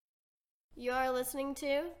You're listening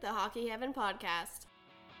to the Hockey Heaven Podcast.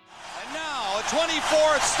 And now, a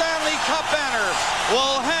 24th Stanley Cup banner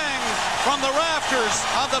will hang from the rafters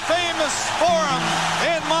of the famous Forum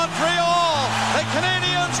in Montreal. The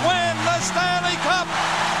Canadiens win the Stanley Cup.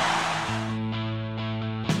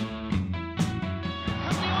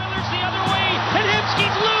 The Oilers the other way, and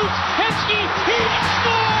Hemsky's loose. Hemsky, he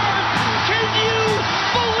scores! Can you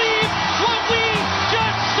believe what we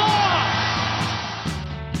just saw?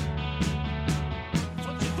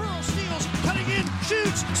 Burrow steals, cutting in,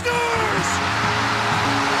 shoots, scores!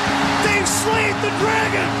 They've slayed the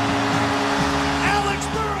dragon! Alex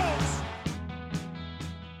Burrows!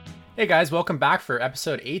 Hey guys, welcome back for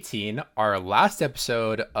episode 18, our last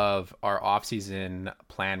episode of our off-season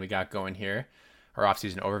plan we got going here, our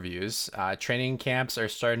off-season overviews. Training camps are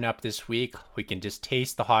starting up this week. We can just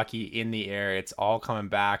taste the hockey in the air. It's all coming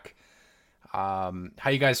back. How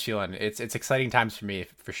you guys feeling? It's exciting times for me,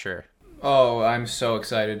 for sure. Oh, I'm so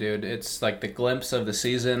excited, dude. It's like the glimpse of the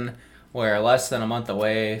season. We're less than a month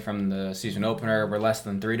away from the season opener. We're less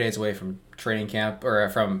than 3 days away from training camp, or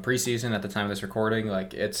from preseason at the time of this recording.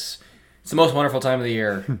 Like, it's the most wonderful time of the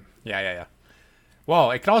year. Yeah.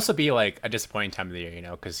 Well, it can also be like a disappointing time of the year, you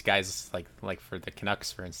know, because guys like for the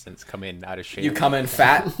Canucks, for instance, come in out of shape. You come in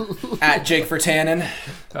fat at Jake Vertanen.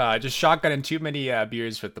 Just shotgunning too many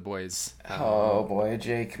beers with the boys. Oh, boy,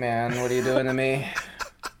 Jake, man. What are you doing to me?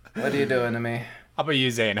 What are you doing to me? How about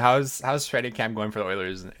you, Zane? How's training camp going for the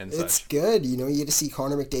Oilers and such? It's good. You know, you get to see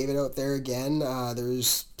Connor McDavid out there again.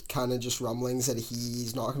 There's kind of just rumblings that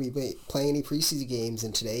he's not going to be playing any preseason games,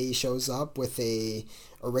 and today he shows up with a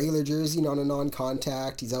regular jersey, not a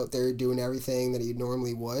non-contact. He's out there doing everything that he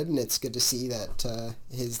normally would, and it's good to see that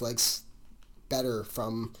his leg's better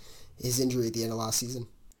from his injury at the end of last season.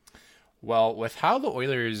 Well, with how the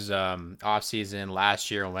Oilers offseason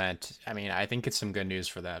last year went, I mean, I think it's some good news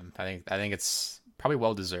for them. I think it's probably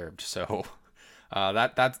well deserved. So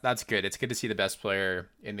that's good. It's good to see the best player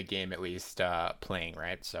in the game at least playing,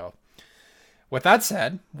 right? So with that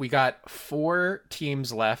said, we got 4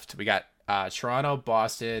 teams left. We got Toronto,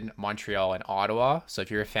 Boston, Montreal, and Ottawa. So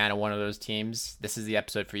if you're a fan of one of those teams, this is the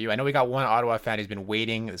episode for you. I know we got one Ottawa fan who's been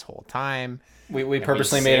waiting this whole time. We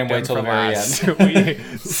purposely made him wait till the very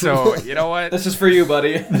end. So, you know what? This is for you,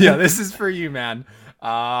 buddy. Yeah, this is for you, man.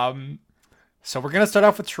 So we're going to start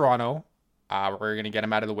off with Toronto. We're going to get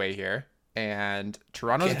him out of the way here. And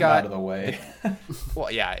Toronto's got out of the way. Well,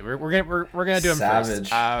 yeah, we're gonna do him Savage.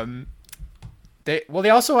 first. They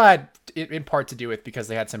also had in part to do with because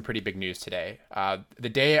they had some pretty big news today. The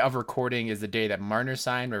day of recording is the day that Marner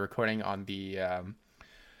signed. We're recording on the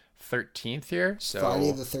 13th here. So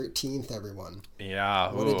Friday the 13th, everyone.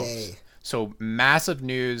 Yeah. What a day. So massive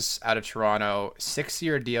news out of Toronto.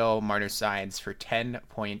 6-year deal Marner signs for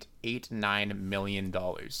 $10.89 million.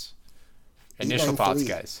 Initial thoughts,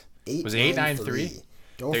 guys. Was it 893?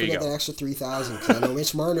 Don't there forget that extra 3,000. Because I know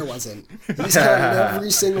Mitch Marner wasn't. He's counting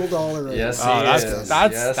every single dollar. Right Yes, now. he is.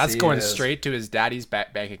 That's he going is. straight to his daddy's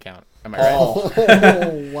bank account. Am I right?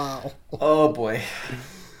 Oh, wow. Oh, boy.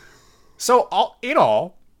 So in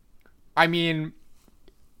all, I mean,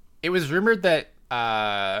 it was rumored that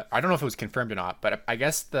I don't know if it was confirmed or not, but I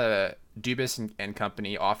guess the Dubas and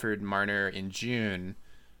company offered Marner in June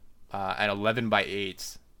at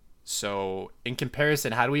 11/8. So in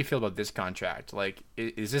comparison, how do we feel about this contract? Like,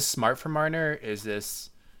 is this smart for Marner?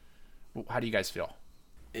 How do you guys feel?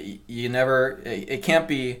 You never. It can't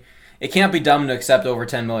be dumb to accept over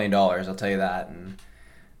 $10 million. I'll tell you that.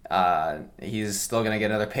 And he's still gonna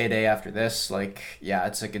get another payday after this. Like, yeah,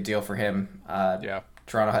 it's a good deal for him. Yeah.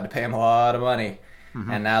 Toronto had to pay him a lot of money,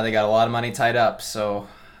 and now they got a lot of money tied up. So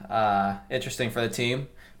interesting for the team,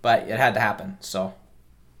 but it had to happen. So.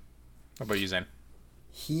 What about you, Zane?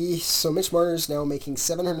 So Mitch Marner is now making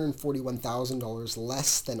 $741,000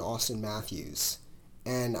 less than Austin Matthews,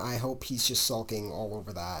 and I hope he's just sulking all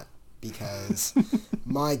over that because,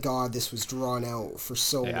 my God, this was drawn out for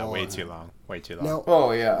so long. Yeah, way too long. Now,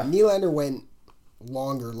 Oh yeah. Nylander went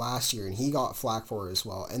longer last year, and he got flack for it as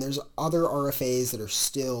well. And there's other RFAs that are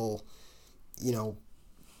still,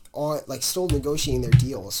 still negotiating their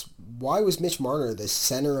deals. Why was Mitch Marner the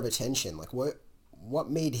center of attention? Like,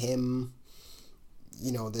 what made him?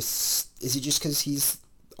 This is it just because he's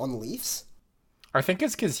on the Leafs? I think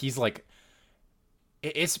it's because he's like,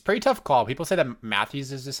 it's a pretty tough call. People say that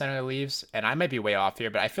Matthews is the center of the Leafs, and I might be way off here,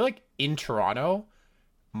 but I feel like in Toronto,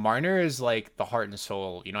 Marner is like the heart and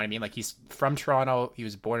soul. You know what I mean? Like, he's from Toronto, he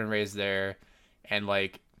was born and raised there, and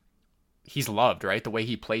like, he's loved, right? The way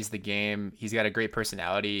he plays the game, he's got a great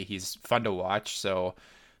personality, he's fun to watch. So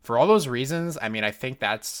for all those reasons, I mean, I think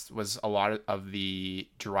was a lot of the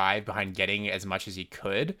drive behind getting as much as he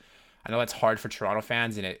could. I know that's hard for Toronto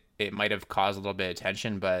fans, and it might have caused a little bit of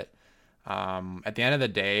tension, but at the end of the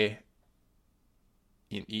day,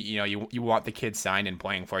 you want the kids signed and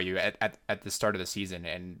playing for you at the start of the season,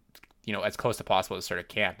 and as close to possible to start of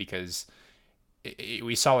camp, because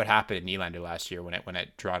we saw what happened in Nylander last year when it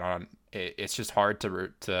drawn on. It's just hard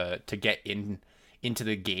to get into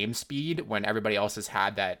the game speed when everybody else has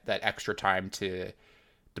had that extra time to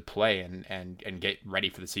play and get ready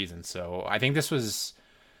for the season. So I think this is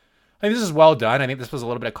well done. I think this was a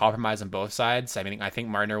little bit of compromise on both sides. I think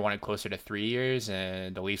Marner wanted closer to 3 years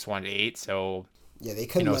and the Leafs wanted 8. So yeah, they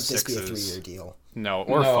couldn't let this be a 3-year deal. No,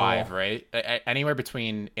 or 5, right? Anywhere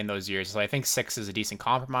between in those years. So I think 6 is a decent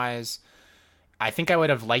compromise. I think I would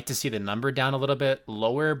have liked to see the number down a little bit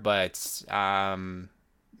lower, but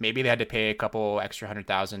maybe they had to pay a couple extra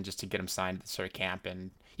 $100,000 just to get him signed at the start of camp, and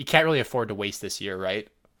you can't really afford to waste this year, right?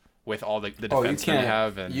 With all the defense we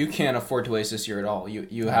have, and you can't afford to waste this year at all.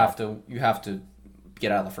 You have to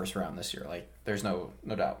get out of the first round this year. Like, there's no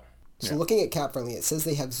doubt. So looking at Cap Friendly, it says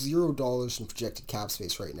they have $0 in projected cap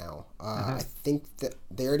space right now. I think that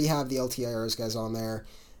they already have the LTIRs guys on there.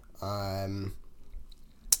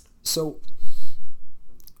 So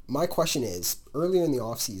my question is, earlier in the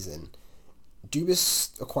offseason,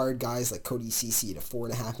 Dubas acquired guys like Cody Ceci at a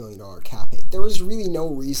 $4.5 million cap hit. There was really no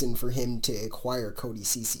reason for him to acquire Cody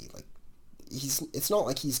Ceci. Like, it's not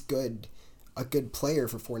like he's a good player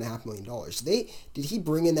for $4.5 million. Did he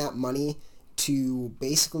bring in that money to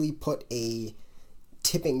basically put a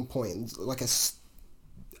tipping point, like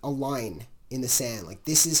a line in the sand? Like,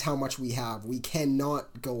 this is how much we have. We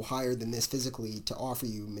cannot go higher than this physically to offer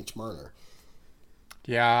you Mitch Marner.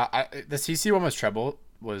 Yeah, the CC one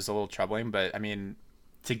was a little troubling, but I mean,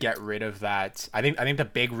 to get rid of that, I think the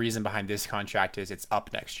big reason behind this contract is it's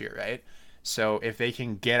up next year, right? So if they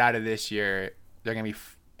can get out of this year, they're gonna be,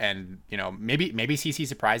 and maybe CC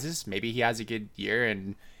surprises, maybe he has a good year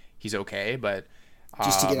and he's okay, but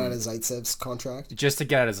just to get out of Zaitsev's contract. Just to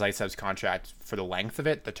get out of Zaitsev's contract for the length of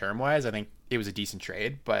it, the term wise, I think it was a decent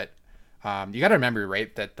trade, but you got to remember,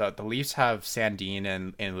 right, that the Leafs have Sandin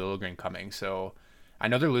and Liljegren coming, so. I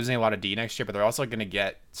know they're losing a lot of D next year, but they're also going to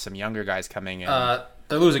get some younger guys coming in.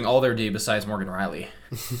 They're losing all their D besides Morgan Riley.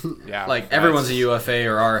 Yeah, like everyone's a UFA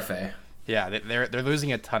or RFA. Yeah, they're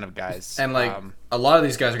losing a ton of guys, and a lot of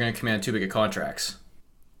these guys are going to command too big of contracts,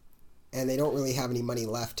 and they don't really have any money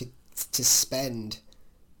left to spend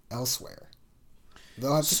elsewhere.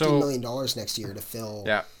 They'll have $15 million next year to fill.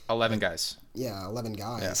 Yeah, 11 guys. Yeah, 11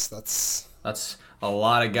 guys. Yeah. That's a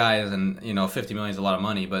lot of guys, and $50 million is a lot of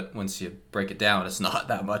money, but once you break it down, it's not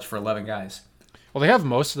that much for 11 guys. Well, they have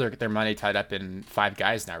most of their money tied up in 5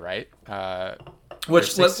 guys now, right?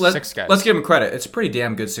 Which six guys. Let's give them credit. It's a pretty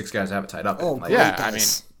damn good 6 guys to have it tied up. Oh, in. yeah, I mean,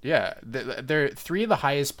 yeah, they're 3 of the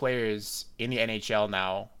highest players in the NHL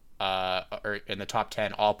now, or in the top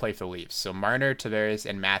 10, all play for the Leafs. So Marner, Tavares,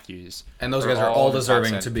 and Matthews, and those guys are all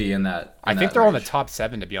deserving to be in that. I think they're all in the top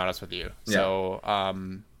 7, to be honest with you. Yeah. So,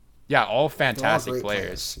 yeah, all fantastic all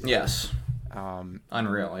players. Yes.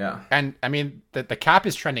 Unreal, yeah. And I mean, the cap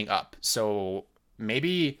is trending up. So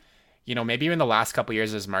maybe in the last couple of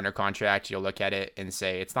years of his Marner contract, you'll look at it and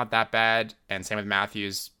say it's not that bad. And same with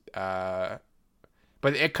Matthews. But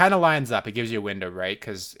it kind of lines up. It gives you a window, right?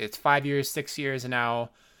 Because it's 5 years, 6 years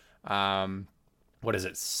now. What is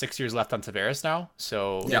it? 6 years left on Tavares now.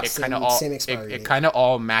 So yeah, it kind of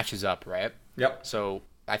all matches up, right? Yep. So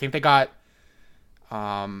I think they got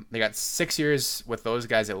 6 years with those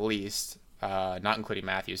guys at least, not including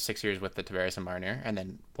Matthews, 6 years with the Tavares and Marner, and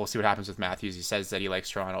then we'll see what happens with Matthews. He says that he likes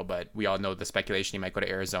Toronto, but we all know the speculation he might go to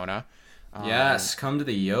Arizona. Yes, come to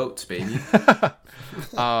the Yotes, baby.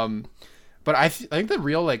 But I think the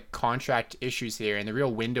real contract issues here and the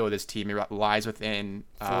real window of this team lies within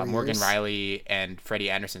Morgan Riley and Freddie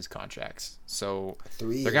Anderson's contracts. So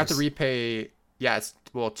they're gonna have to repay. Yeah, it's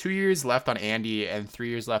 2 years left on Andy and 3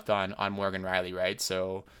 years left on Morgan Riley, right?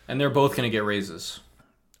 So, and they're both going to get raises.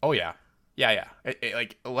 Oh yeah.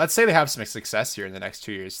 Let's say they have some success here in the next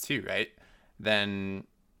 2 years too, right? Then,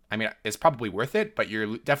 I mean, it's probably worth it, but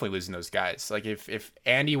you're definitely losing those guys. Like if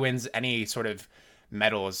Andy wins any sort of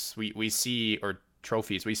medals, we see, or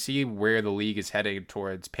trophies, we see where the league is heading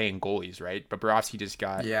towards paying goalies, right? Bobrovsky just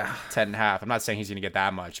got 10.5. I'm not saying he's going to get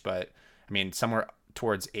that much, but I mean, somewhere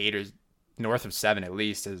towards 8 or north of 7 at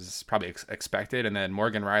least is probably expected. And then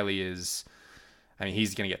Morgan Riley he's going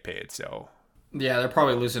to get paid. So yeah, they're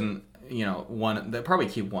probably losing, one. They'll probably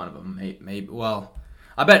keep one of them. Maybe. Well,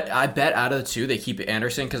 I bet out of the 2 they keep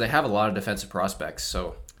Anderson because they have a lot of defensive prospects.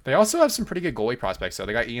 So they also have some pretty good goalie prospects. So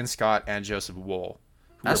they got Ian Scott and Joseph Woll.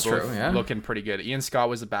 That's true. Yeah, looking pretty good. Ian Scott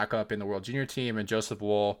was the backup in the World Junior team, and Joseph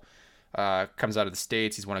Woll comes out of the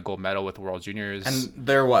States. He's won a gold medal with the World Juniors. And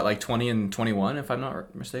they're what, like 20 and 21, if I'm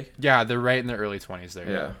not mistaken? Yeah, they're right in their early 20s there.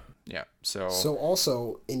 Yeah. Yeah. So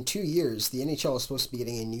also in 2 years, the NHL is supposed to be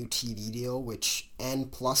getting a new TV deal,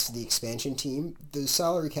 and plus the expansion team, the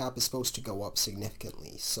salary cap is supposed to go up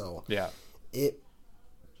significantly. So yeah, the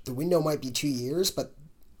window might be 2 years, but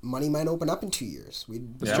money might open up in 2 years. We're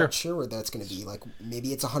not sure where that's going to be. Like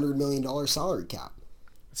maybe it's $100 million salary cap.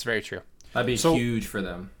 it's very true. That'd be huge for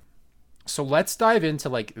them. So let's dive into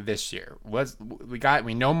like this year.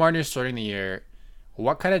 We know Marner's starting the year.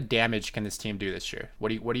 What kind of damage can this team do this year?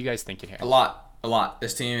 What are you guys thinking here? A lot.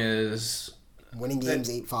 This team is winning games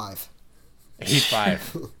 8-5.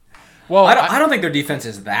 8-5. Well, I don't think their defense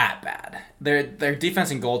is that bad. Their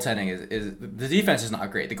defense and goaltending is the defense is not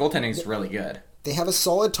great. The goaltending is really good. They have a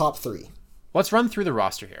solid top 3. Let's run through the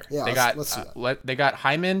roster here. Yeah, let's see that. They got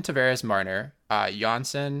Hyman, Tavares, Marner,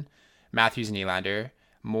 Janssen, Matthews, Nylander,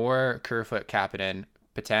 Moore, Kerfoot, Kapanen,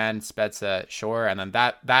 Patan, Spezza, Shore, and then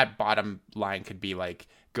that bottom line could be like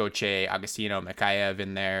Gauthier, Agostino, Mikheyev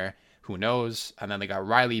in there. Who knows? And then they got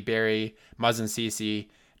Riley, Barry, Muzzin, Ceci.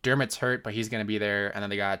 Dermott's hurt, but he's going to be there. And then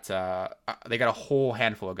they got a whole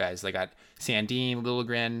handful of guys. They got Sandin,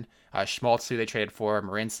 Liljegren, Schmaltz, who they traded for,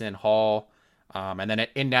 Marinson, Hall. And then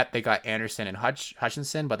in net, they got Anderson and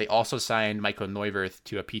Hutchinson, but they also signed Michael Neuwirth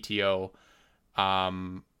to a PTO,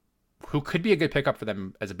 who could be a good pickup for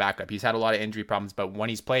them as a backup. He's had a lot of injury problems, but when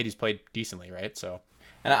he's played decently, right? So,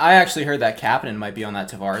 and I actually heard that Kapanen might be on that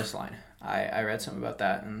Tavares line. I read something about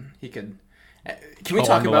that, and he could. Can we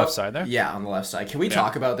talk on the about left side there? Yeah, on the left side. Can we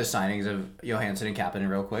talk about the signings of Johansson and Kapanen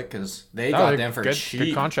real quick? Because they got them for cheap.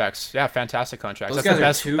 Good contracts. Yeah, fantastic contracts. Those that's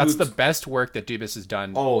guys the best. That's the best work that Dubas has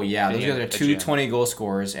done. Oh yeah, those guys are two GM. 20-goal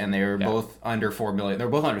scorers, and they were both under $4 million. They're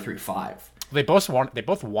both under 3.5. They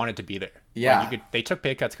both wanted to be there. Yeah, like they took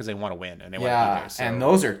pay cuts because they want to win and they want to be there. So. And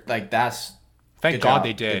those are like that's. Thank God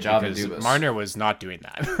they did, because Marner was not doing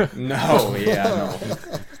that. No.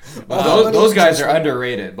 Well, those guys are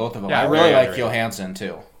underrated, both of them. Yeah, I really like underrated. Johansson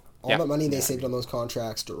too. All the money they saved on those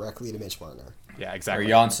contracts directly to Mitch Marner. Yeah, exactly. Or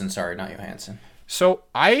Janssen, sorry, not Johansson. So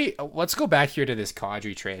let's go back here to this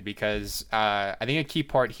Kadri trade, because I think a key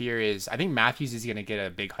part here is I think Matthews is going to get a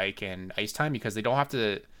big hike in ice time because they don't have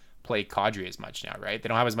to play Kadri as much now, right? They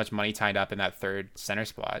don't have as much money tied up in that third center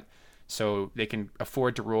spot, so they can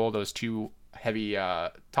afford to roll those two heavy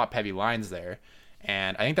top heavy lines there.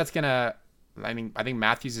 And I think that's gonna. I think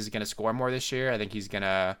Matthews is gonna score more this year. I think he's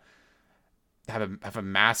gonna have a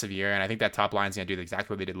massive year, and I think that top line's gonna do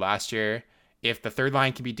exactly what they did last year. If the third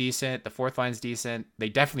line can be decent, the fourth line's decent. They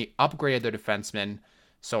definitely upgraded their defensemen,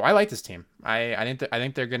 so I like this team. I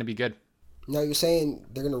think they're gonna be good. Now you're saying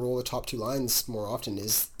they're gonna roll the top 2 lines more often.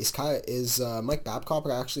 Is Mike Babcock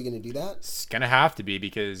actually gonna do that? It's gonna have to be,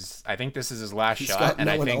 because I think this is his last shot, got and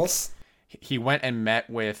no I one think else? he went and met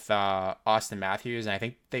with Austin Matthews, and I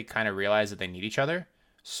think they kind of realized that they need each other.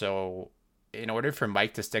 So in order for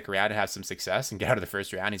Mike to stick around and have some success and get out of the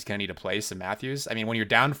first round, he's gonna need to play some Matthews. I mean, when you're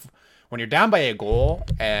down by a goal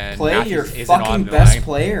and play Matthews your isn't on fucking the best line,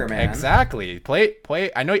 player, man. Exactly. Play.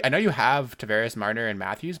 I know you have Tavares, Marner, and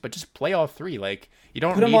Matthews, but just play all three. Like, you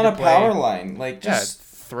don't Put need him on to a play, power line. Like, just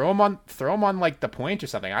throw him on like the point or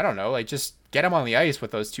something. I don't know. Like, just get him on the ice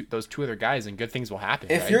with those two other guys, and good things will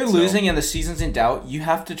happen. if right? you're losing and the season's in doubt, you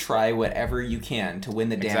have to try whatever you can to win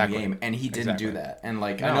the damn Exactly. game. And he didn't do Exactly. that. And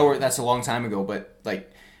like, No. I know that's a long time ago, but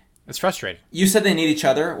like, it's frustrating. you said they need each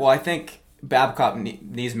other. Well, I think Babcock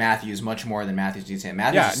needs Matthews much more than Matthews needs him.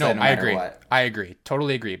 Matthews is no I matter agree. what. I agree.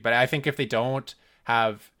 Totally agree. But I think if they don't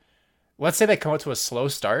have, let's say they come out to a slow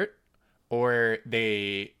start, or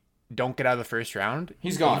they don't get out of the first round,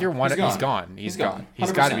 He's gone. Either one, He's gone. he's gone. He's gone.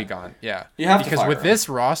 He's got to 100%. be gone. Yeah. You have to because fire with him. this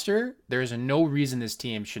roster, there's no reason this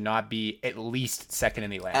team should not be at least second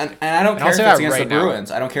in the Atlantic. And I don't care I'll if say it's that against right the now. Bruins.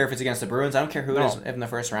 I don't care if it's against the Bruins. I don't care who it is No. in the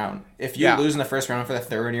first round. If you Yeah. lose in the first round for the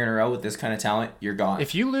third year in a row with this kind of talent, you're gone.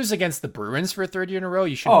 If you lose against the Bruins for a third year in a row,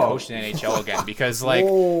 you shouldn't coach the NHL again, because like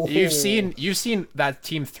Oh. you've seen that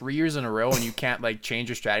team 3 years in a row, and you can't like change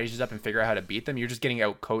your strategies up and figure out how to beat them. You're just getting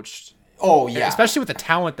out coached. Oh yeah, Especially with the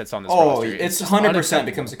talent that's on this oh, roster. it's just 100% unacceptable.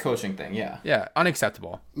 becomes a coaching thing. Yeah. Yeah,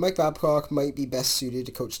 unacceptable. Mike Babcock might be best suited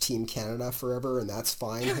to coach Team Canada forever, and that's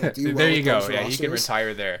fine. He'll do well There you with go. those Yeah, you can rosters.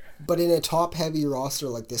 retire there. But in a top-heavy roster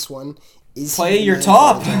like this one, is Play he your the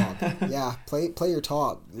top. man for the job? Yeah, play your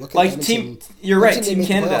top. Look at Like Edmonton. team- you're right, Edmonton Team didn't make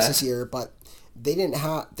the Canada. playoffs this year, but they didn't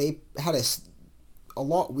have. They had a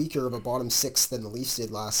lot weaker of a bottom six than the Leafs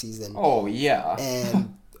did last season. Oh yeah.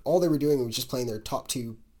 And all they were doing was just playing their top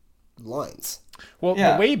two lines. Well,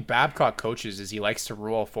 Yeah. the way Babcock coaches is he likes to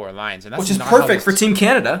roll 4 lines, and that's Which is not how perfect for this- Team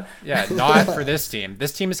Canada. Yeah, not for this team.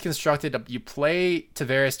 This team is constructed. You play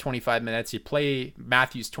Tavares 25 minutes. You play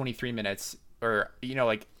Matthews 23 minutes, or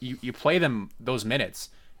like you play them those minutes,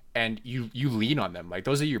 and you lean on them. Like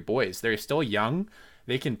those are your boys. They're still young.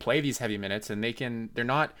 They can play these heavy minutes, and they're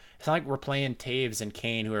not. It's not like we're playing Taves and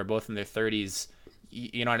Kane, who are both in their 30s.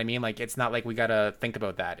 You know what I mean? Like it's not like we gotta think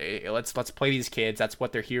about that. Let's play these kids. That's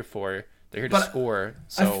what they're here for. They're here to score.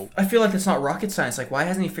 So I feel like it's not rocket science. Like, why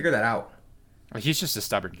hasn't he figured that out? he's just a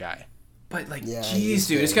stubborn guy. But like, Yeah, geez, he's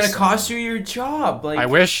dude, it's very gonna cost you your job. Like, I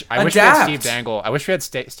wish we had adapt. Steve Dangle. I wish we had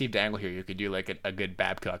Steve Dangle here. You could do like a good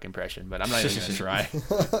Babcock impression, but I'm not even gonna try.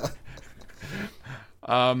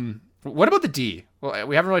 What about the D? Well,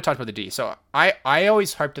 we haven't really talked about the D. So I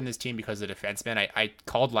always harped on this team because of the defensemen. I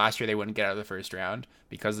called last year they wouldn't get out of the first round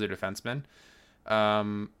because of their defensemen.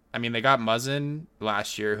 I mean, they got Muzzin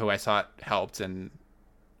last year, who I thought helped, and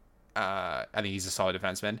I think he's a solid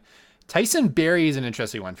defenseman. Tyson Barrie is an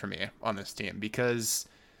interesting one for me on this team because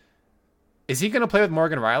is he going to play with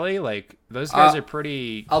Morgan Riley? Like, those guys are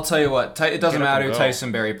pretty... I'll tell you what, it doesn't Get up matter and who go.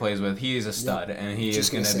 Tyson Barrie plays with. He's a stud, and he is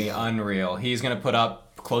Just going gonna to be say that. unreal. He's going to put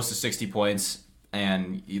up close to 60 points,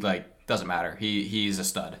 and he doesn't matter. He's a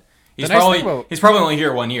stud. He's nice probably thing about- he's probably only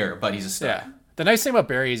here 1 year, but he's a stud. Yeah. The nice thing about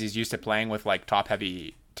Barrie is he's used to playing with, like,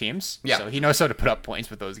 top-heavy teams. Yeah. So he knows how to put up points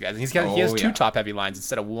with those guys. And he has 2 yeah. top-heavy lines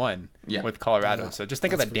instead of 1 Yeah. with Colorado. Yeah, So just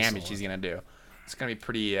think of the that's pretty damage solid. he's going to do. It's going to be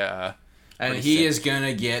pretty... And pretty he sick. is going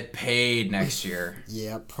to get paid next year.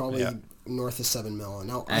 Yeah, probably Yeah. north of $7 million.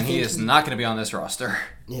 Now, And he is not going to be on this roster.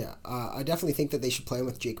 Yeah, I definitely think that they should play him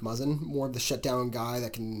with Jake Muzzin, more of the shutdown guy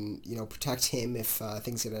that can, protect him if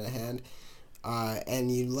things get out of hand.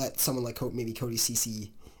 And you let someone like maybe Cody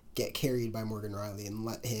Ceci get carried by Morgan Riley and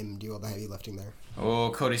let him do all the heavy lifting there. Oh,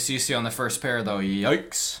 Cody Ceci on the first pair, though.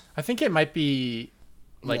 Yikes. I think it might be...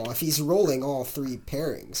 Like, Well, if he's rolling all 3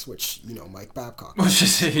 pairings, which, Mike Babcock.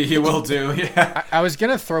 He will do, yeah. I was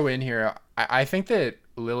going to throw in here, I think that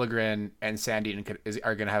Liljegren and Sandin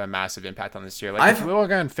are going to have a massive impact on this year. Like, if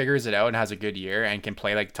Liljegren figures it out and has a good year and can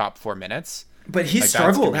play, like, top 4 minutes... But he's Like, that's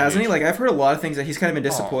gonna struggled, be hasn't he? huge. Like, I've heard a lot of things that he's kind of been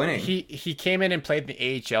disappointing. He came in and played in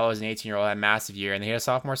the AHL as an 18-year-old, had a massive year, and he had a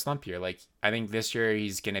sophomore slump year. Like, I think this year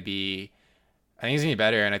he's going to be... I think he's going to be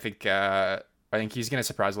better, and I think he's going to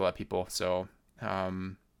surprise a lot of people. So,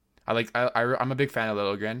 I'm a big fan of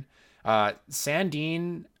Liljegren.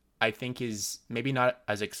 Sandin, I think, is maybe not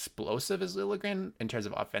as explosive as Liljegren in terms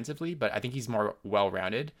of offensively, but I think he's more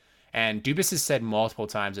well-rounded. And Dubas has said multiple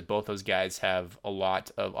times that both those guys have a lot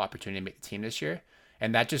of opportunity to make the team this year.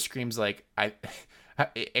 And that just screams like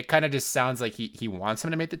it kind of just sounds like he wants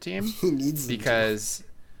him to make the team He needs them to. because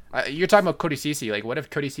you're talking about Cody Ceci. Like, what if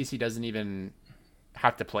Cody Ceci doesn't even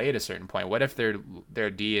have to play at a certain point? What if their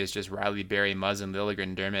D is just Riley, Barrie, Muzzin,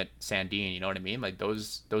 Liljegren, Dermott, Sandin? You know what I mean? Like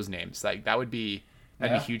those names. Like that'd be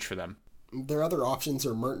huge for them. Their other options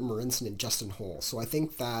are Martin Marinson and Justin Hull. So I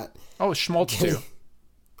think that... Oh, Schmaltz too.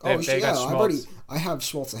 They got Schmaltz. I have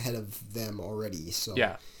Schmaltz ahead of them already. So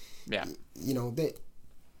Yeah.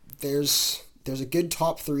 There's a good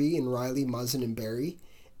top 3 in Riley, Muzzin, and Barrie,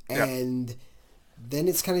 and then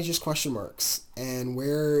it's kind of just question marks. And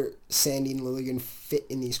where Sandy and Liljegren fit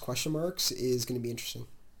in these question marks is going to be interesting.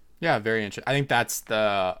 Yeah, very interesting. I think that's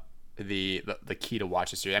the key to watch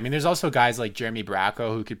this year. I mean, there's also guys like Jeremy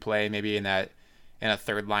Bracco who could play maybe in a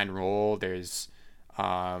third line role. There's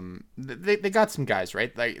they got some guys,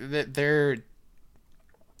 right? Like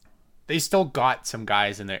they still got some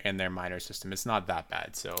guys in their minor system. It's not that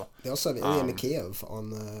bad. So They also have Ilya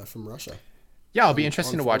Mikheyev from Russia. yeah, it'll be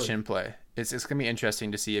interesting to watch forward. him play. It's gonna be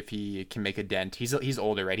interesting to see if he can make a dent. He's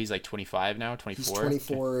older, right? He's like 25 now, 24. He's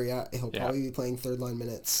 24. Yeah, he'll Yeah. probably be playing third line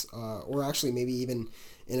minutes, or actually maybe even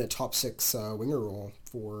in a top 6 winger role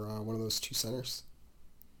for one of those 2 centers.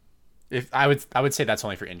 If I would say that's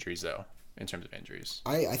only for injuries though, in terms of injuries.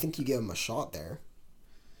 I think you give him a shot there.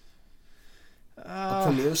 A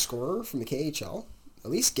premier scorer from the KHL. At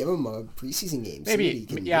least give him a preseason game. See what he Maybe,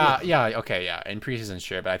 can yeah, do. okay, yeah. In preseason,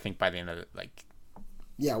 sure, but I think by the end of it,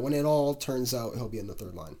 Yeah, when it all turns out, he'll be in the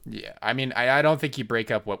third line. yeah. I mean, I don't think you break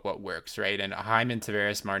up what works, right? And Hyman,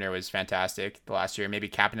 Tavares, Marner was fantastic the last year. Maybe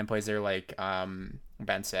Kapanen plays there, like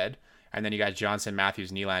Ben said, and then you got Johnson,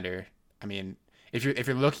 Matthews, Nylander. I mean, if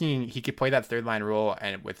you're looking, he could play that third line role,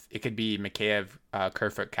 and it could be Mikheyev,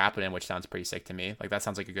 Kerfoot, Kapanen, which sounds pretty sick to me. Like that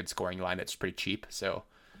sounds like a good scoring line that's pretty cheap. So.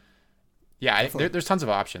 Yeah, there's tons of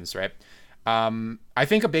options, right? I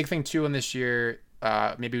think a big thing too in this year,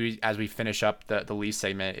 maybe as we finish up the Leafs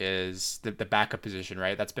segment, is the backup position,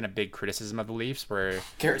 right? That's been a big criticism of the Leafs, where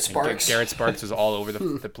Garrett Sparks. Garrett Sparks is all over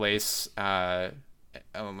the place.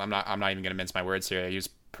 I'm not even gonna mince my words here. He was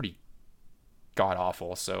pretty god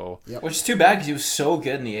awful. So Which is too bad because he was so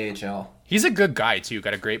good in the AHL. he's a good guy too.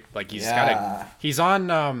 Got a great he's Yeah. he's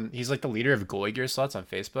on he's like the leader of goalie gear slots on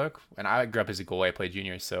Facebook. And I grew up as a goalie. I played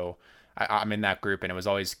junior, so I'm in that group, and it was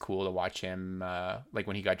always cool to watch him like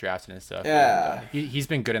when he got drafted and stuff. Yeah. And, he's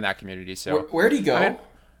been good in that community. So Where'd he go?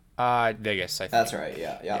 Vegas, I think. That's right.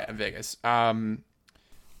 Yeah. Vegas.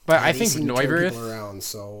 But I They think seem to turn Neuwirth. people around,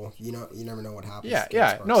 so you never know what happens. Yeah, against yeah,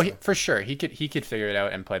 Sparks no, there. for sure, he could figure it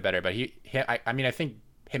out and play better. But I mean, I think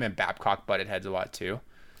him and Babcock butted heads a lot too.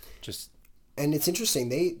 Just And it's interesting,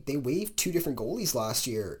 they waived 2 different goalies last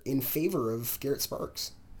year in favor of Garrett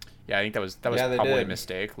Sparks. yeah, I think that was Yeah, they probably a did.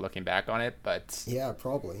 mistake looking back on it. But Yeah,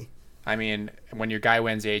 probably. I mean, when your guy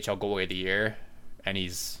wins AHL goalie of the year and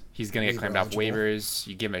he's gonna get Waiver claimed off eligible. waivers,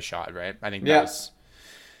 you give him a shot, right? I think Yeah. that's.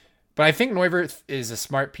 But I think Neuwirth is a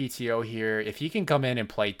smart PTO here. If he can come in and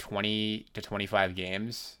play 20 to 25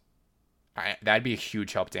 games, that'd be a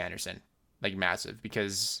huge help to Anderson, like massive,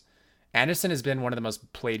 because Anderson has been one of the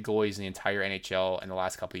most played goalies in the entire NHL in the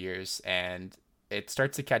last couple of years, and it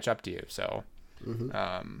starts to catch up to you. So,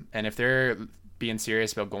 and if they're being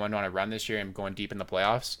serious about going on a run this year and going deep in the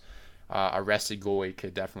playoffs, a rested goalie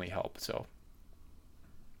could definitely help. So,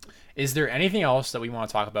 is there anything else that we want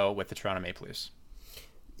to talk about with the Toronto Maple Leafs?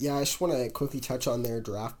 Yeah, I just want to quickly touch on their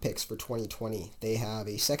draft picks for 2020. They have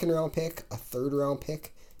a 2nd round pick, a 3rd round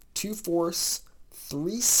pick, 2 4ths,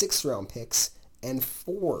 3 6th round picks, and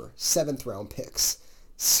 4 7th round picks.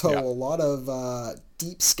 So Yeah. a lot of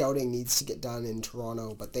deep scouting needs to get done in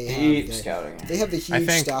Toronto, but they Deep have scouting. They have the I huge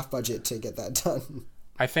think- staff budget to get that done.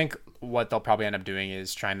 I think what they'll probably end up doing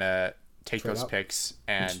is trying to take Trade those up? picks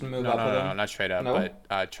and Just move no, up no, with no, them? no, not trade up, No?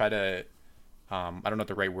 but try to I don't know what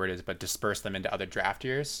the right word is, but disperse them into other draft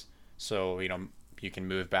years. So you can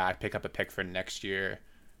move back, pick up a pick for next year,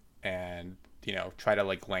 and try to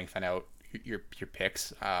like lengthen out your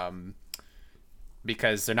picks.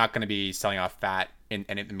 Because they're not going to be selling off fat in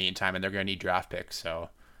the meantime, and they're going to need draft picks. So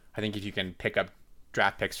I think if you can pick up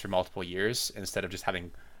draft picks for multiple years instead of just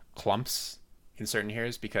having clumps in certain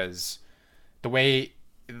years, because the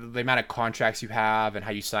amount of contracts you have and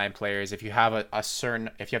how you sign players, if you have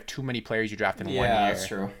if you have too many players you draft in 1 year, that's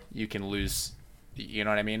true. you can lose. You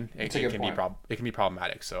know what I mean? It a good can point. it can be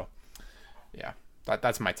problematic. So yeah,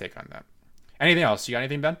 that's my take on that. Anything else? You got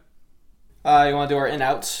anything, Ben? You want to do our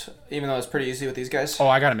in-outs, even though it's pretty easy with these guys? Oh,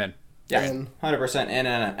 I got him in. yeah, in. 100% in,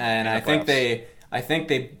 and I think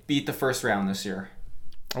they beat the first round this year.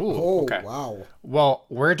 Ooh, Oh, okay. wow. Well,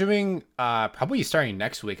 we're doing probably starting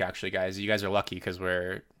next week, actually, guys. You guys are lucky because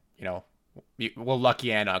we're, well,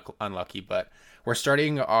 lucky and unlucky, but we're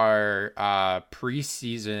starting our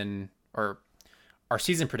preseason or our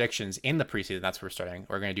season predictions in the preseason. That's where we're starting.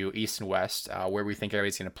 We're going to do East and West, where we think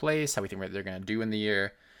everybody's going to place, how we think they're going to do in the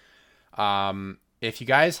year. If you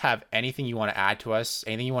guys have anything you want to add to us,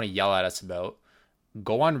 anything you want to yell at us about,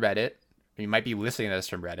 go on Reddit. You might be listening to this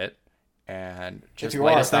from Reddit. And just you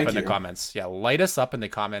light are, us up thank in the you. comments. Yeah, light us up in the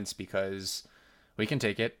comments because we can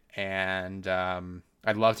take it. And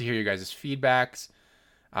I'd love to hear your guys' feedbacks.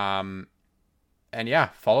 And yeah,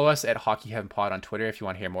 follow us at Hockey Heaven Pod on Twitter if you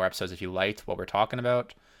want to hear more episodes, if you liked what we're talking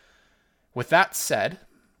about. With that said,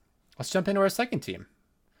 let's jump into our second team.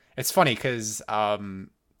 It's funny because I'm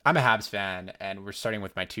a Habs fan, and we're starting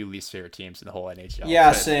with my 2 least favorite teams in the whole NHL. Yeah,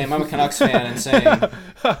 But- same. I'm a Canucks fan and saying,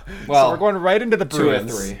 So well, we're going right into the 2 or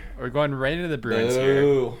Bruins. 3. We're going right into the Bruins here.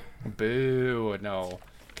 Boo. Boo! No,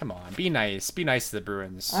 come on, be nice. Be nice to the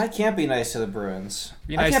Bruins. I can't be nice to the Bruins.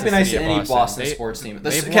 Be I nice can't to be the nice city to of any Boston They- sports team.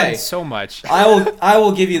 They've Okay, won so much. I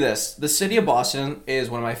will give you this. The city of Boston is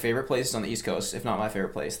one of my favorite places on the East Coast, if not my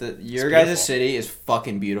favorite place. Your beautiful. guys' city is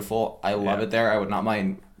fucking beautiful. I love Yeah. it there. I would not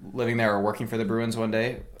mind living there or working for the Bruins one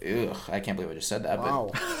day. Ugh, I can't believe I just said that. Wow.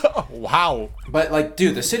 Wow. But like,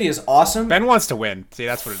 dude, the city is awesome. Ben wants to win. See,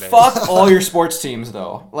 that's what it is. Fuck all your sports teams,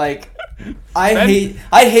 though. Like, I Ben-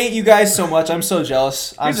 hate you guys so much. I'm so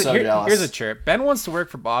jealous. I'm so jealous. Here's a chirp. Ben wants to work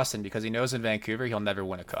for Boston because he knows in Vancouver he'll never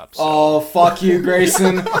win a cup. So. Oh, fuck you,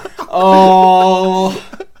 Grayson. Oh.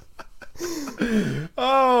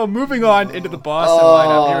 Oh, moving on into the Boston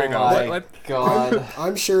lineup. Here we go. my Let- God.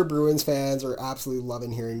 I'm sure Bruins fans are absolutely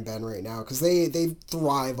loving hearing Ben right now because they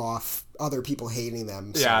thrive off other people hating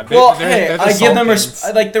them. So. Yeah, Well, they're hey, the I give them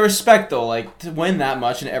Sultans. like the respect though. Like to win that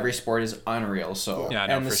much in every sport is unreal. So Yeah,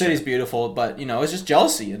 no, and the for city's sure. beautiful, but it's just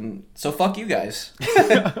jealousy, and so fuck you guys.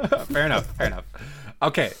 Fair enough. Fair enough.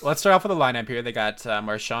 Okay, let's start off with the lineup here. They got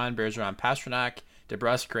Marchand, Bergeron, Pastrnak,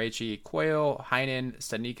 DeBrusque, Krejci, Quayle, Heinen,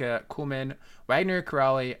 Stanika, Kuhlman, Wagner,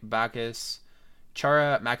 Corrali, Bacchus,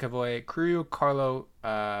 Chara, McAvoy, Crew, Carlo.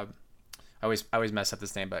 I always mess up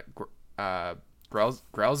this name, but God,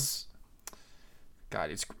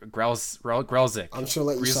 it's Grzelcyk. I'm just gonna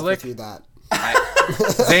let you suffer Grzelcyk? through that.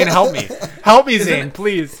 Zane, help me. Help me, Zane, it-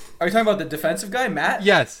 please. Are you talking about the defensive guy, Matt?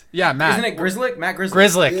 Yes. Yeah, Matt. Isn't it Grizzlick? Matt Grizzlick.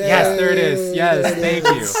 Grizzlick. Yes, there it is. Yes, Yay.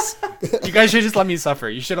 thank you. You guys should just let me suffer.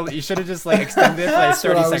 You should have just like extended it for like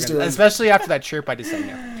 30 what I was seconds, doing. especially after that chirp I just sang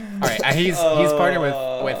you. All right, and he's partnered with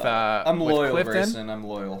I'm with loyal, Clifton. Grayson. I'm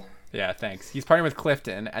loyal. Yeah, thanks. He's partnered with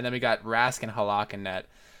Clifton, and then we got Rask and Halak in net.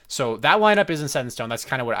 So that lineup isn't set in stone. That's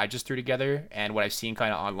kind of what I just threw together and what I've seen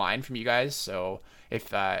kind of online from you guys. So if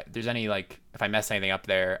there's any if I mess anything up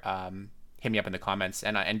there, hit me up in the comments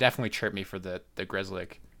and definitely chirp me for the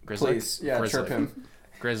Grzelcyk. Please, yeah, Grzelcyk. chirp him.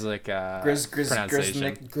 Grzelcyk pronunciation.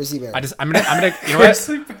 Grizzlick. Grizzly Bear. I'm gonna you know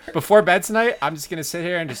what? Before bed tonight, I'm just gonna sit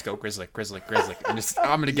here and just go Grzelcyk.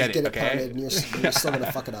 I'm gonna get it. Get it Okay. pounded and you're still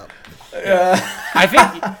gonna fuck it up. I think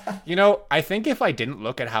I think if I didn't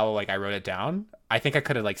look at how I wrote it down, I think I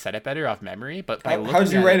could have said it better off memory. But by How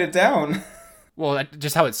did you write it down? Well,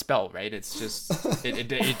 just how it's spelled, right? It's just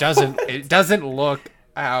it doesn't look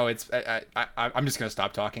how it's. I'm just gonna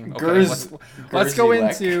stop talking. Okay, let's go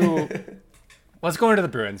into the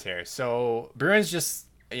Bruins here. So Bruins just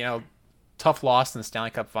tough loss in the Stanley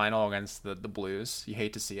Cup final against the Blues. You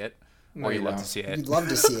hate to see it, or you love to see it. You'd love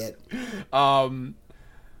to see it.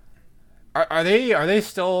 Are they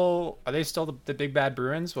still the big bad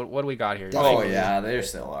Bruins? What do we got here? Oh yeah, they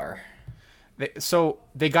still are. So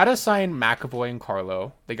they got to sign McAvoy and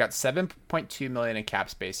Carlo. They got $7.2 million in cap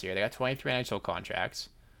space here. They got 23 NHL contracts.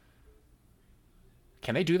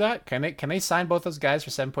 Can they do that? Can they sign both those guys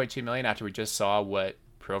for $7.2 million after we just saw what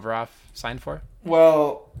Provorov signed for?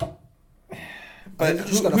 Well, I but think you're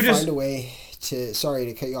just who gonna just find a way to. Sorry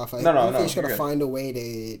to cut you off. I No, think you're just you're gonna good. find a way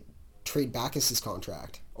to trade Backus's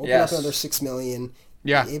contract. Open Yes. up another $6 million.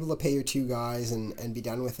 Yeah. Be able to pay your two guys and be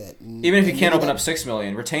done with it. And, even if you and can't maybe open that- up $6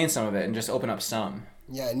 million, retain some of it and just open up some.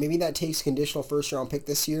 Yeah, and maybe that takes conditional first round pick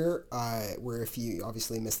this year, where if you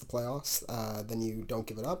obviously miss the playoffs, then you don't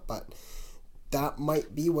give it up. But that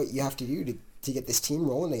might be what you have to do to get this team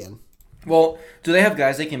rolling again. Well, do they have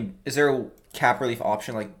guys they can? Is there a cap relief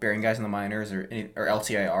option like bearing guys in the minors or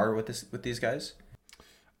LTIR with these guys?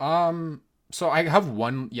 So I have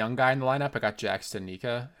one young guy in the lineup. I got Jack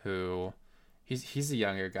Stanika, who he's a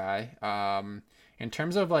younger guy. In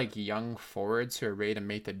terms of young forwards who are ready to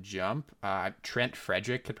make the jump, Trent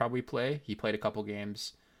Frederick could probably play. He played a couple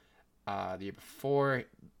games the year before.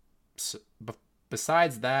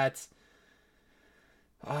 Besides that,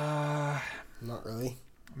 Not really.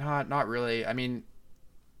 not really. I mean,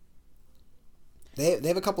 They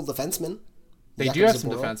have a couple defensemen. they Jakob do have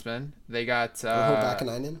some Zboril, defensemen. They got Urho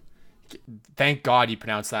Vakanainen. thank God you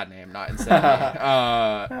pronounced that name, not insanely.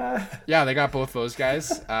 Yeah, they got both those guys.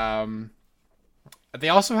 They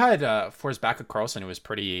also had Forsbacka Karlsson, who was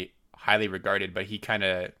pretty highly regarded, but he kind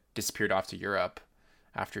of disappeared off to Europe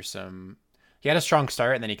after some. He had a strong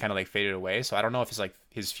start and then he kind of faded away. So I don't know if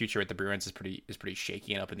his future with the Bruins is pretty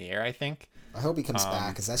shaky and up in the air. I think I hope he comes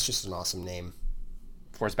back because that's just an awesome name.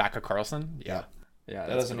 Forsbacka Karlsson. Yeah, That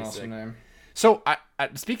that's is an pretty awesome sick. name. So I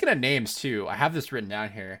speaking of names too, I have this written down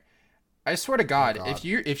here. I swear to God, God.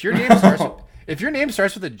 if your name starts if your name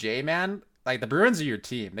starts with a J, man, the Bruins are your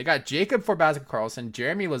team. They got Jacob Forsbacka Karlsson,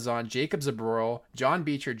 Jeremy Lauzon, Jacob Zboril, John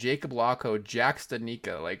Beecher, Jacob Lacko, Jack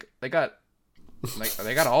Stanika. They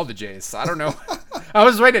got all the J's. I don't know. I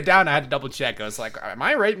was writing it down. I had to double check. I was like, am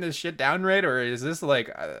I writing this shit down right, or is this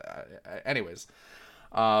anyways?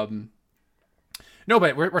 No,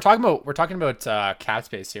 but we're talking about cap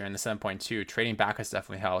space here in the 7.2. Trading back us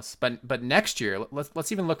definitely helps. But next year,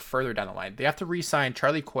 let's even look further down the line. They have to re-sign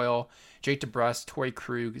Charlie Coyle, Jake DeBrus, Torrey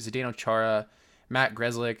Krug, Zdeno Chara, Matt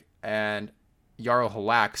Grzelcyk, and Jarl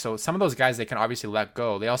Halak. So some of those guys they can obviously let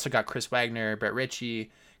go. They also got Chris Wagner, Brett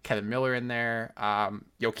Ritchie, Kevin Miller in there.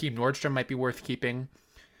 Joakim Nordstrom might be worth keeping.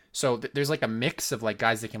 So there's a mix of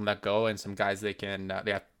guys they can let go and some guys they can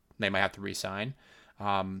they might have to re-sign.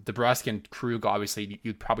 DeBrusque and Krug, obviously,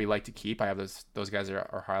 you'd probably like to keep. I have those guys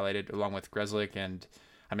are highlighted along with Grzelcyk, and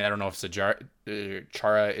I mean I don't know if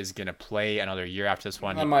Chara is gonna play another year after this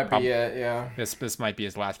one. That might be it. Yeah. This might be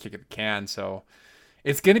his last kick at the can, so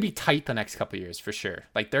it's gonna be tight the next couple of years for sure.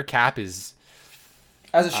 Their cap is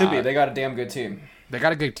As it should be. They got a damn good team. they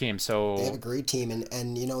got a good team, so They have a great team, and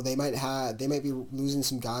they might be losing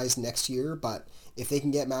some guys next year, but if they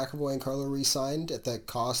can get McAvoy and Carlo re-signed at the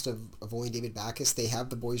cost of only David Backes, they have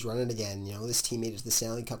the boys running again. This team made it to the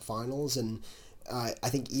Stanley Cup Finals, and I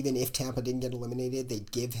think even if Tampa didn't get eliminated,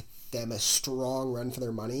 they'd give them a strong run for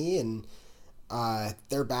their money, and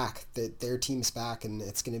they're back. Their team's back, and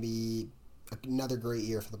it's going to be another great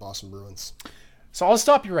year for the Boston Bruins. So I'll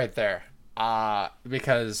stop you right there,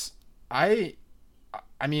 because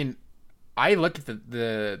I mean, I look at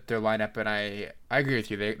their lineup and I agree with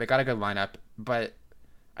you. They got a good lineup, but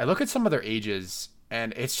I look at some of their ages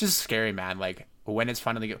and it's just scary, man. Like when it's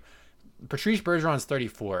finally Patrice Bergeron's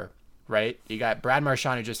 34, right? You got Brad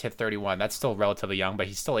Marchand who just hit 31. That's still relatively young, but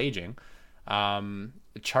he's still aging.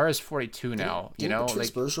 Chara's 42 now. Didn't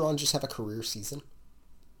Patrice Bergeron just have a career season?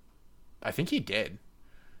 I think he did.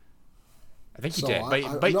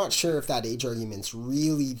 But I'm not sure if that age argument's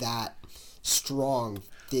really that strong.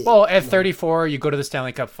 Well, at 34, you go to the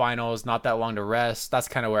Stanley Cup Finals, not that long to rest. That's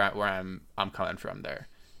kind of where I'm coming from there,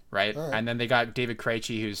 right? And then they got David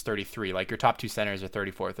Krejci, who's 33. Like your top two centers are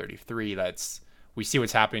 34, 33. We see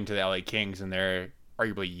what's happening to the LA Kings, and they're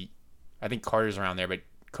arguably, I think Carter's around there, but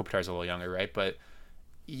Kopitar's a little younger, right? But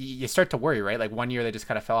you start to worry, right? Like 1 year they just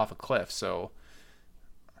kind of fell off a cliff. So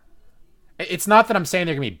it's not that I'm saying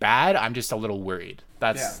they're gonna be bad. I'm just a little worried.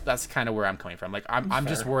 That's kind of where I'm coming from. Like I'm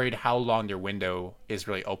just worried how long their window is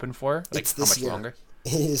really open for. Like it's how much year. longer.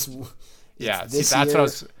 It is. Yeah, that's what I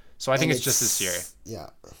was. So I think it's just this year. Yeah.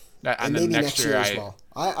 And then maybe next year as I, well.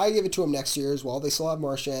 I give it to them next year as well. They still have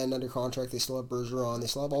Marchand under contract. They still have Bergeron. They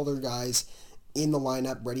still have all their guys in the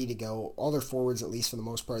lineup ready to go. All their forwards, at least for the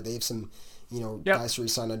most part. They have some, guys to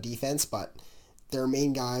resign on defense, but their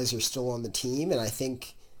main guys are still on the team. And I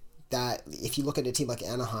think that if you look at a team like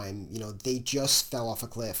Anaheim, they just fell off a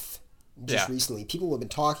cliff recently. People have been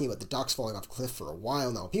talking about the Ducks falling off a cliff for a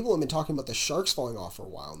while now. People have been talking about the Sharks falling off for a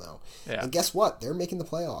while now. Yeah. And guess what? They're making the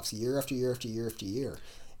playoffs year after year after year after year.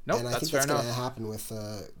 Nope, and I think that's going to happen with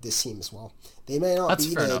this team as well. They may not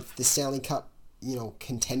be the Stanley Cup,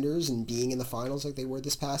 contenders and being in the finals like they were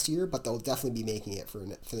this past year, but they'll definitely be making it for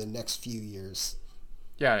the next few years.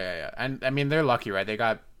 Yeah. And I mean, they're lucky, right? They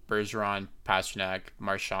got Bergeron, Pastrnak,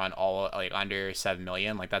 Marchand, all like under $7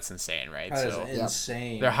 million. Like that's insane, right? That is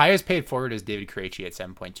insane. Their highest paid forward is David Krejci at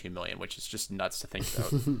 $7.2 million, which is just nuts to think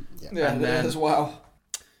about. Yeah, that is wow.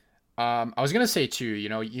 I was gonna say too.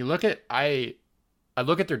 You look at I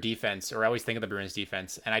look at their defense, or I always think of the Bruins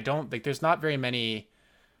defense, and I don't like. There's not very many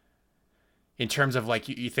in terms of like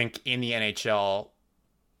you think in the NHL.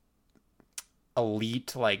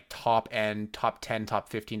 Elite, like top end, top 10, top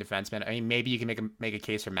 15 defensemen. I mean, maybe you can make a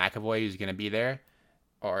case for McAvoy, who's going to be there,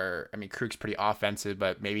 or I mean, Krug's pretty offensive,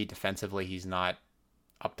 but maybe defensively he's not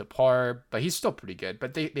up to par, but he's still pretty good.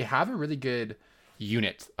 But they have a really good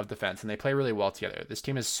unit of defense, and they play really well together. This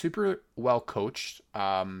team is super well coached,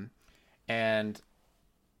 and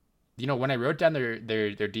when I wrote down their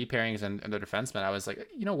D pairings and their defensemen, I was like,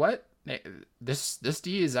 you know what, this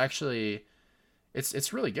D is actually.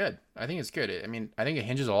 It's really good. I think it's good. I mean, I think it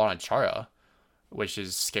hinges a lot on Chara, which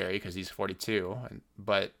is scary because he's 42,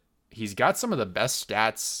 but he's got some of the best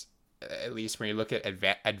stats, at least when you look at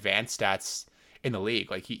advanced stats in the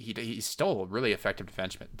league. Like he's still a really effective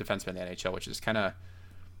defenseman in the NHL, which is kind of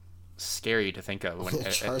scary to think of when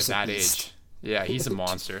at that age. Yeah, he's a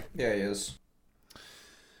monster. Yeah, he is.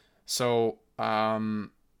 So,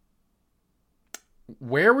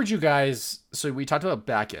 where would you guys? So we talked about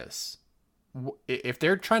Backes. If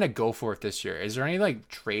they're trying to go for it this year, is there any like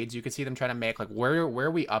trades you could see them trying to make? Like where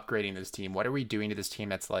are we upgrading this team? What are we doing to this team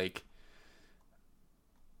that's like,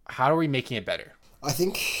 how are we making it better? I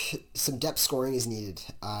think some depth scoring is needed.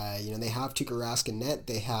 They have Tuukka Rask in net.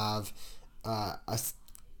 They have a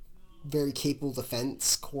very capable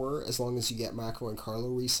defense core as long as you get McAvoy and Carlo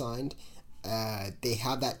re-signed. They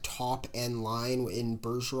have that top end line in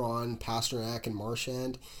Bergeron, Pastrnak, and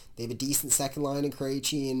Marchand. They have a decent second line in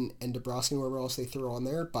Krejci and DeBrusk and whoever else they throw on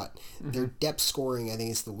there, but their depth scoring, I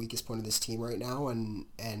think, is the weakest point of this team right now, and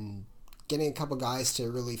getting a couple guys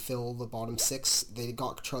to really fill the bottom six. They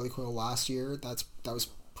got Charlie Coyle last year. That was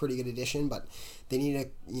pretty good addition, but they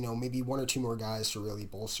need maybe one or two more guys to really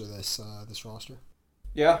bolster this roster.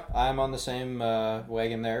 Yeah, I'm on the same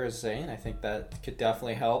wagon there as Zane. I think that could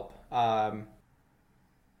definitely help. I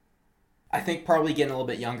think probably getting a little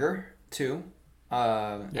bit younger too.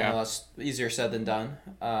 I know that's easier said than done,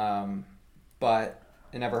 but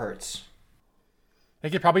it never hurts. They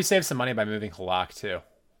could probably save some money by moving Halak too.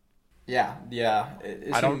 Yeah.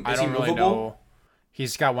 I don't really know.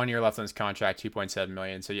 He's got 1 year left on his contract, $2.7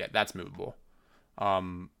 million. So yeah, that's movable. I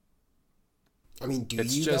mean,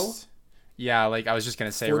 though? Yeah, like I was just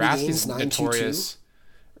gonna say, Rask is notorious.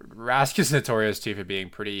 Rask is notorious too for being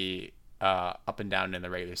pretty up and down in the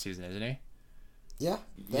regular season, isn't he? Yeah,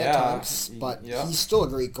 at times, but he's still a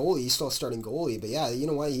great goalie. He's still a starting goalie. But yeah, you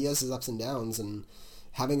know what? He has his ups and downs, and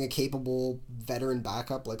having a capable veteran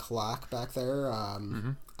backup like Halak back there,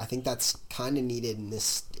 I think that's kind of needed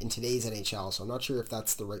in today's NHL. So I'm not sure if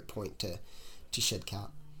that's the right point to shed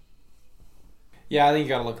cap. Yeah, I think you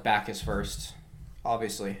got to look back as first,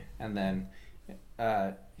 obviously, and then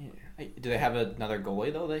Do they have another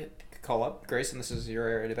goalie though? They could call up. Grayson, this is your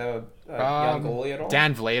area. Do they have a young goalie at all?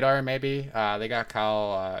 Dan Vladar, maybe. They got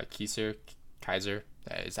Kyle Kaiser.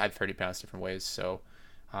 I've heard he pronounced different ways. So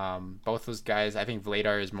both those guys, I think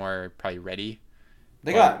Vladar is more probably ready.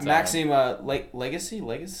 They got Maxime Legacy.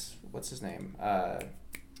 What's his name?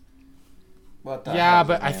 What the yeah,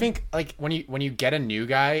 but I think like when you get a new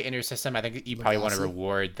guy in your system, I think you probably want to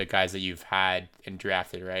reward the guys that you've had and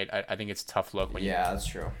drafted, right? I think it's a tough look when that's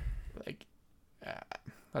true. Like,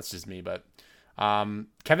 that's just me, but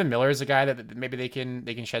Kevin Miller is a guy that maybe they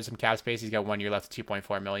can shed some cap space. He's got 1 year left,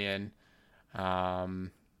 $2.4 million.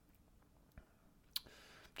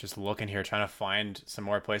 Just looking here, trying to find some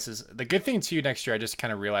more places. The good thing too next year, I just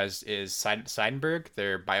kind of realized, is Seidenberg.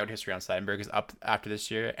 Their buyout history on Seidenberg is up after this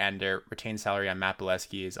year, and their retained salary on Matt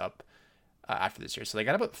Bolesky is up after this year. So they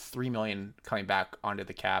got about $3 million coming back onto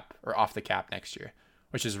the cap or off the cap next year,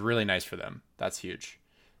 which is really nice for them. That's huge.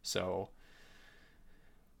 So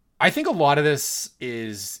I think a lot of this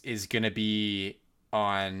is going to be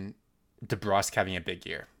on DeBrusk having a big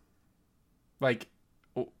year. Like,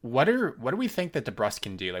 what do we think that DeBrusk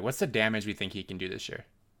can do? Like, what's the damage we think he can do this year?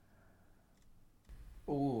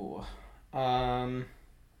 Ooh, I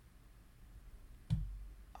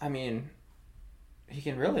mean, he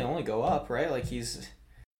can really only go up, right? Like he's.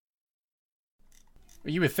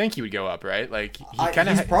 You would think he would go up, right? Like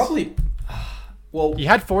he's probably. Well, he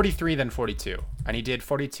had 43, then 42, and he did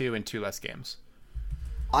 42 in 2 less games.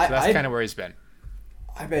 So that's kind of where he's been.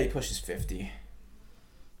 I bet he pushes 50.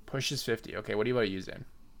 Pushes 50. Okay, what do you want to use in?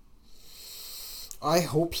 I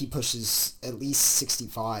hope he pushes at least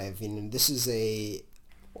 65. This is a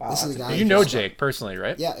guy. You know Jake personally,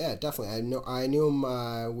 right? Yeah, definitely. I knew him.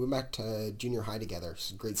 We met junior high together,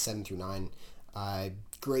 so grades 7 through 9.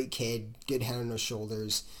 Great kid, good head on his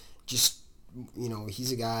shoulders. Just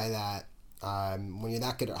he's a guy that when you're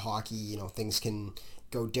that good at hockey, things can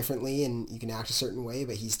go differently and you can act a certain way.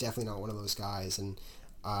 But he's definitely not one of those guys. And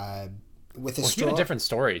with his he had a different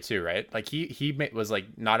story too, right? Like he was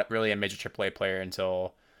like not really a major AAA player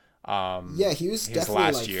until he was definitely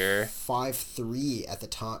last like year 5'3" at the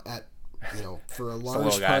time for a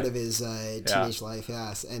large part of his teenage life,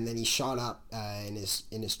 yes. And then he shot up in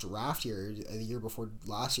his draft year, the year before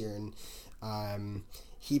last year, and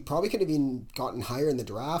he probably could have gotten higher in the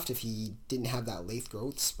draft if he didn't have that late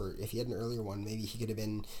growth spurt. If he had an earlier one, maybe he could have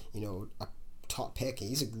been a top pick.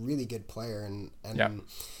 He's a really good player, and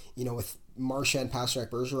with Marchand, Pastrnak,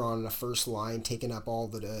 Bergeron on the first line taking up all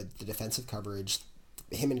the defensive coverage,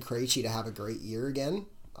 him and Krejci to have a great year again,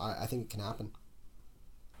 I think it can happen.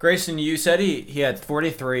 Grayson, you said he had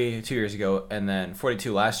 43 2 years ago and then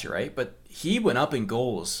 42 last year, right? But he went up in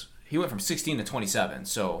goals. He went from 16 to 27,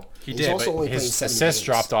 so... He did, but his assists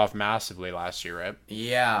dropped off massively last year, right?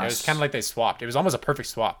 Yeah. It was kind of like they swapped. It was almost a perfect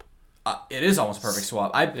swap. It is almost a perfect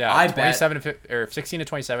swap. I bet 16 to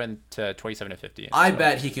 27 to 27 to 50. I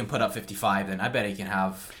bet he can put up 55. Then I bet he can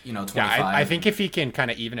have 25. Yeah, I think if he can kind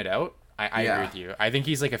of even it out, I agree with you. I think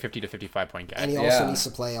he's like a 50 to 55 point guy. And he also needs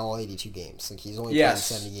to play all 82 games. Like he's only played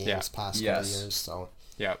 70 games past couple years. So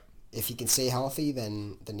if he can stay healthy,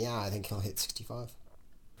 then I think he'll hit 65.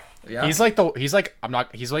 Yeah. He's like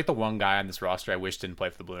the one guy on this roster I wish didn't play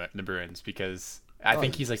for the Bruins, because I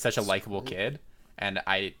think he's like such a likable kid, and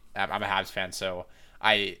I'm a Habs fan, so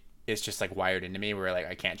it's just like wired into me where like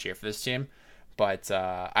I can't cheer for this team, but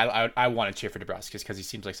I want to cheer for DeBrusk because he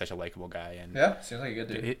seems like such a likable guy, and seems like a good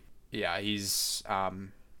dude. He's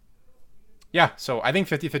so I think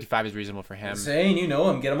 50-55 is reasonable for him. Zane, you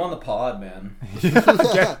know him. Get him on the pod, man. Get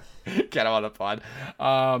him on the pod.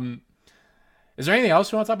 Is there anything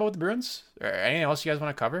else you want to talk about with the Bruins? Or anything else you guys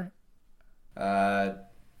want to cover?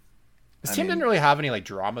 This team didn't really have any like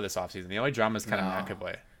drama this offseason. The only drama is kind of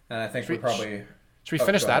McAvoy. And I think we probably... Should we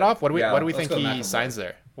finish that off? What do we think he signs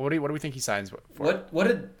there? What do we think he signs for?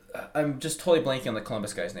 I'm just totally blanking on the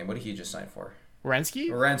Columbus guy's name. What did he just sign for?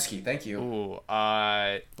 Werenski, thank you. Ooh,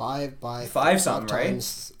 five something, right?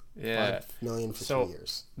 $5 million for 2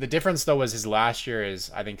 years. The difference though was his last year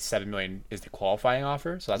is I think $7 million is the qualifying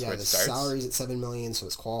offer, so that's where it starts. The salary's at $7 million, so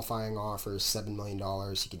his qualifying offer is $7 million.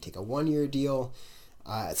 He can take a 1-year deal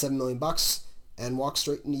at $7 million and walk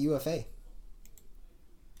straight into UFA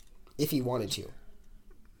if he wanted to.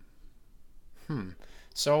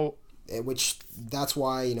 So, which that's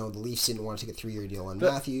why the Leafs didn't want to take a 3-year deal on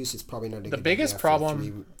Matthews. It's probably not a good the biggest idea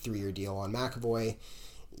problem. For a 3-year deal on McAvoy.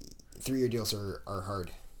 3-year deals are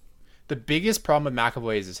hard. The biggest problem with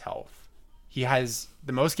McAvoy is his health. He has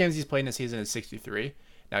the most games he's played in the season is 63.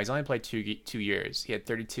 Now he's only played 2 years. He had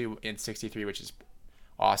 32 in 63, which is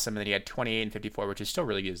awesome, and then he had 28 and 54, which is still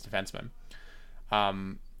really good as a defenseman.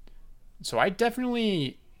 So I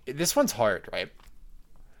definitely, this one's hard, right?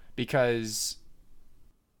 Because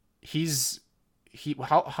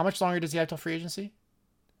how much longer does he have till free agency?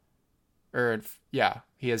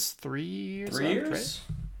 He has 3 years. 3 left, years? right?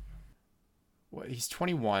 What, he's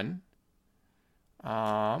 21.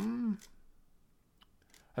 I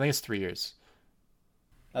think it's 3 years.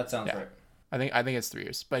 That sounds Yeah. right. I think it's 3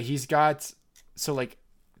 years. But he's got, so like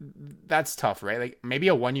that's tough, right? Like maybe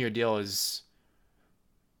a 1 year deal is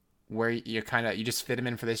where you just fit him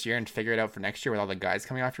in for this year and figure it out for next year with all the guys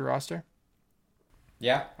coming off your roster.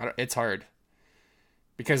 Yeah. It's hard.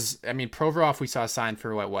 Because I mean Provorov we saw signed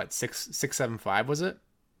for what 6.75 was it?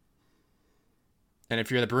 And if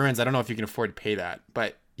you're the Bruins, I don't know if you can afford to pay that.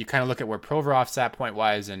 But you kind of look at where Provorov's at point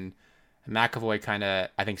wise, and McAvoy kind of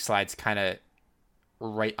I think slides kind of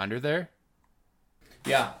right under there.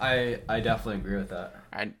 Yeah, I definitely agree with that.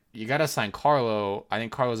 And you got to sign Carlo. I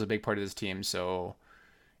think Carlo's a big part of this team, so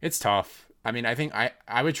it's tough. I mean, I think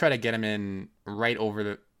I would try to get him in right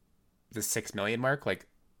over the 6 million mark, like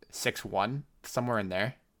 6.1, somewhere in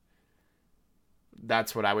there.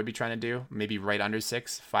 That's what I would be trying to do. Maybe right under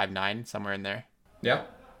 5.9, somewhere in there. Yeah,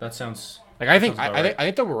 that sounds like I think sounds I about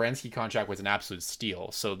think the Werenski contract was an absolute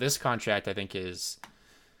steal. So this contract I think is,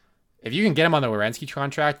 if you can get him on the Werenski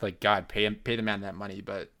contract, like God, pay the man that money.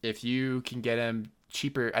 But if you can get him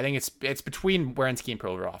cheaper, I think it's between Werenski and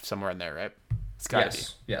Provorov, somewhere in there, right? It's gotta be.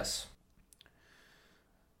 Yes.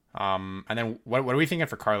 And then what are we thinking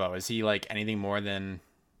for Carlo? Is he like anything more than?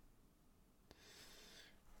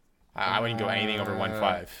 I wouldn't go anything over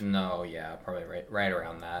 1.5. No, yeah, probably right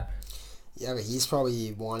around that. Yeah, but he's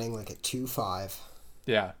probably wanting like a 2.5.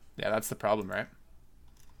 Yeah, that's the problem, right?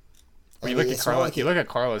 When I you mean, look at it's not Carlo, like you look at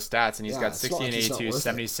Carlo's stats, and he's Yeah, got it's not 60 like and he's not 82, worth it.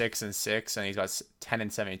 76 and 6, and he's got 10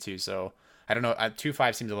 and 72. So I don't know.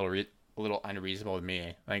 2.5 seems a little unreasonable to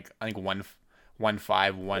me. Like I think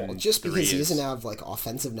 1.5, 1. Well, just because he doesn't have like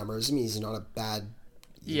offensive numbers, I mean, he's not a bad.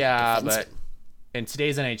 Yeah, defenseman. but in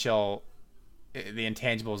today's NHL, the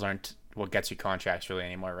intangibles aren't what gets you contracts really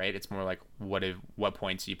anymore, right? It's more like what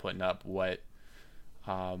points are you putting up?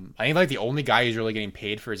 I think like the only guy who's really getting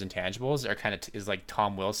paid for his intangibles is like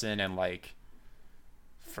Tom Wilson and like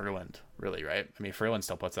Ferland, really, right? I mean, Ferland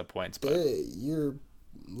still puts up points, but You're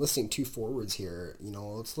listing two forwards here. You know,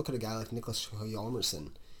 let's look at a guy like Nicholas Hjalmarsson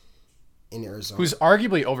in Arizona. who's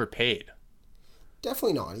arguably overpaid.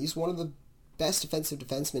 Definitely not. He's one of the best defensive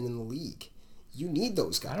defensemen in the league. You need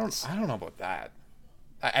those guys. I don't know about that.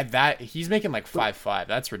 At that, he's making like 5.5.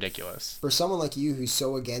 That's ridiculous. For someone like you who's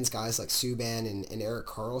so against guys like Subban and Erik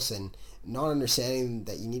Karlsson, not understanding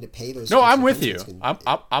that you need to pay those. No, I'm with defensemen you.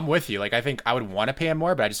 can- I'm with you. Like I think I would want to pay him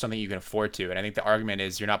more, but I just don't think you can afford to. And I think the argument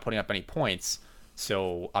is you're not putting up any points,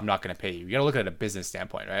 so I'm not going to pay you. You got to look at it a business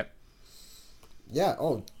standpoint, right? Yeah.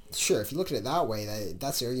 Oh, sure. If you look at it that way,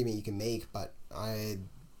 that's the argument you can make. But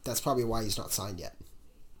that's probably why he's not signed yet.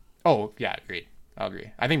 Oh yeah, agreed. I'll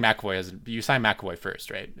agree. I think McAvoy you sign McAvoy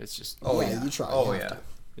first, right? It's just You try. Oh You have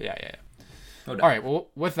yeah. to. yeah. No doubt. All right. Well,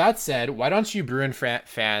 with that said, why don't you Bruin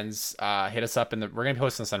fans hit us up we're gonna be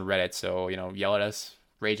posting this on Reddit, so yell at us,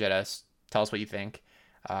 rage at us, tell us what you think.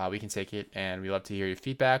 We can take it, and we love to hear your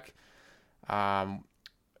feedback. We're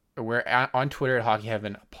on Twitter at at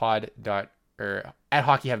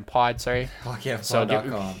hockeyheavenpod. Sorry.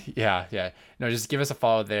 Hockeyheavenpod.com. No, just give us a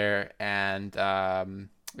follow there, and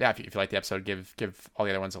if you like the episode, give all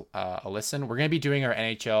the other ones a listen. We're gonna be doing our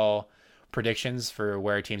NHL predictions for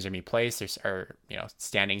where teams are gonna be placed. There's our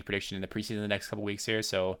standing prediction in the preseason in the next couple weeks here.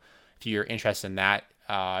 So if you're interested in that,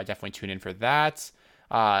 definitely tune in for that.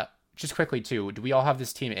 Just quickly too, do we all have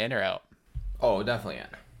this team in or out? Oh, definitely in.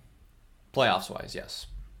 Playoffs wise, yes.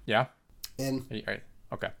 Yeah. And All right.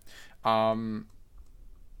 Okay.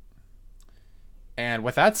 And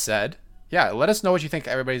with that said, let us know what you think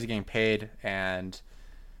everybody's getting paid, and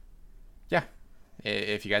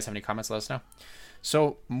if you guys have any comments, let us know.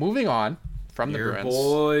 So moving on from the Your Bruins,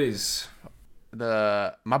 boys.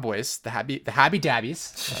 my boys, the Happy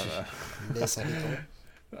Dabbies, this I think.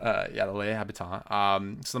 the Les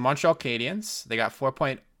Habitants. So the Montreal Canadiens, they got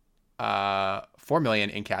 4.4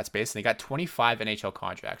 million in cap space, and they got 25 NHL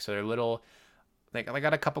contracts. So they're little. They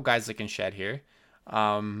got a couple guys that can shed here.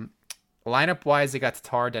 Lineup wise, they got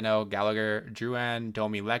Tatar, Danault, Gallagher, Drouin,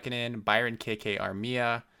 Domi Lehkonen, Byron, KK,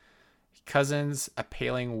 Armia, Cousins, a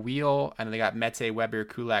Paling, Wheel, and they got Mete, Weber,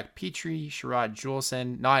 Kulak, Petrie, Sherrod,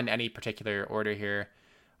 Juleson. Not in any particular order here.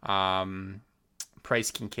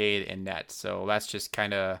 Price, Kincaid, and Net. So that's just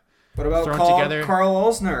kind of What about thrown Carl together.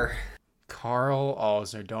 Olsner? Carl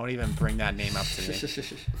Alzner. Don't even bring that name up to me.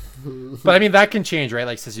 But I mean, that can change, right?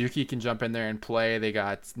 Like Suzuki can jump in there and play. They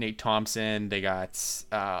got Nate Thompson. They got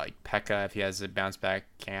like Pekka if he has a bounce back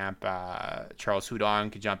camp. Charles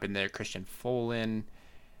Hudon could jump in there. Christian Folin.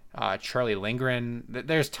 Charlie Lindgren.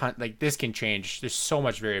 There's ton. Like this can change. There's so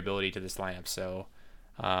much variability to this lineup. So,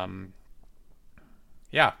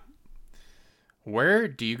 yeah. Where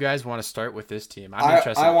do you guys want to start with this team? I'm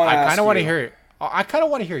interested. I kind of want to hear. I kind of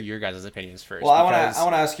want to hear your guys' opinions first. Well, I want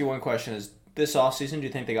to ask you one question: Is this offseason, do you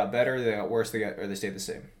think they got better, they got worse, or they stayed the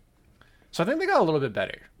same? So I think they got a little bit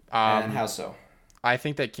better. And how so? I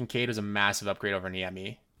think that Kincaid was a massive upgrade over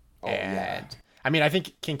Niemi. Oh, yeah. I mean, I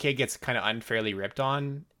think Kincaid gets kind of unfairly ripped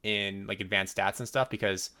on in like advanced stats and stuff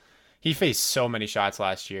because he faced so many shots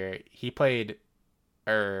last year. He played,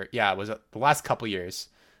 it was the last couple years.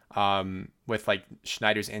 With like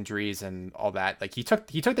Schneider's injuries and all that, like he took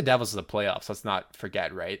the Devils to the playoffs. Let's not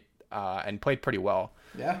forget, right? And played pretty well.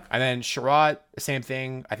 Yeah. And then Sherratt, same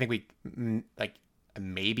thing. I think we like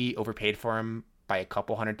maybe overpaid for him by a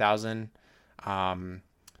couple $100,000.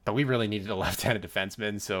 But we really needed a left-handed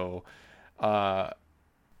defenseman, so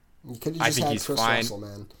you could have just had Chris Russell,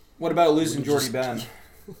 man. What about losing Jordy Ben?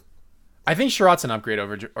 I think Sherratt's an upgrade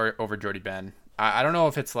over Jordy Ben. I don't know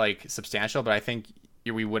if it's like substantial, but I think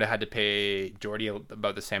we would have had to pay Jordy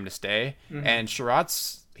about the same to stay. Mm-hmm. And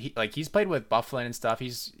Sherratt's he's played with Bufflin and stuff.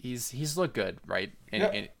 He's looked good, right?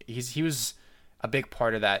 And he was a big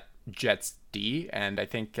part of that Jets D, and I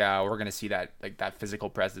think we're gonna see that physical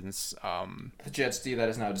presence. The Jets D that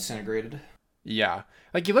is now disintegrated. Yeah,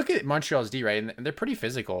 like you look at Montreal's D, right, and they're pretty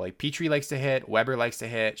physical. Like Petrie likes to hit, Weber likes to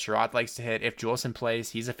hit, Sherratt likes to hit. If Juleson plays,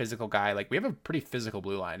 he's a physical guy. Like we have a pretty physical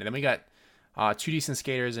blue line, and then we got two decent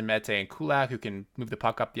skaters in Mete and Kulak who can move the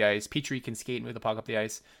puck up the ice. Petrie can skate and move the puck up the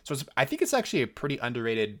ice. So I think it's actually a pretty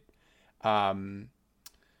underrated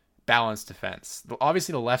balanced defense.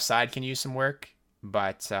 Obviously, the left side can use some work,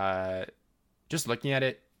 but just looking at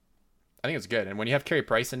it, I think it's good. And when you have Carey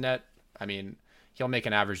Price in net, I mean, he'll make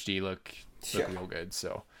an average D look real good.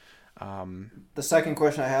 So the second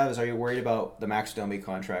question I have is: are you worried about the Max Domi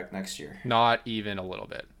contract next year? Not even a little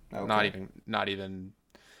bit. Okay. Not even.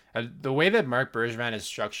 The way that Marc Bergevin has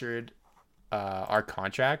structured our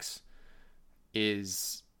contracts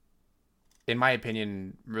is, in my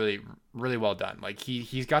opinion, really, really well done. Like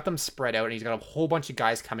he's got them spread out, and he's got a whole bunch of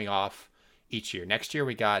guys coming off each year. Next year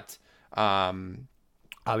we got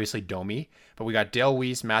obviously Domi, but we got Dale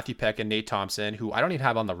Weiss, Matthew Peck, and Nate Thompson, who I don't even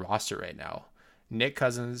have on the roster right now. Nick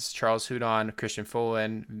Cousins, Charles Hudon, Christian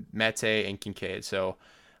Folin, Mete, and Kincaid. So.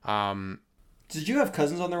 Did you have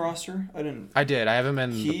Cousins on the roster? I didn't. I did. I have him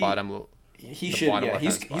in the bottom. He should. Yeah,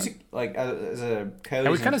 he's like as a Coyotes and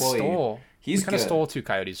we kind of employee. Stole two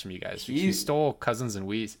Coyotes from you guys. He stole Cousins and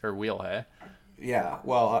Wheel, hey? Yeah.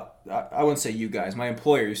 Well, I wouldn't say you guys. My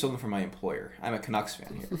employer. You stole them from my employer. I'm a Canucks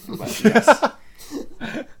fan here. But yes.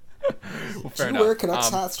 Do you wear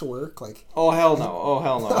Canucks hats to work? Like. Oh hell no! Oh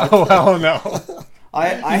hell no! Oh hell no!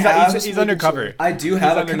 He's undercover. I do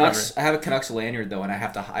have a Canucks. I have a Canucks lanyard though, and I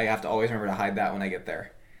have to always remember to hide that when I get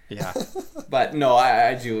there. Yeah. But no,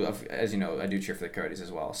 I do. As you know, I do cheer for the Coyotes as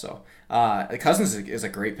well. So, Cousins is a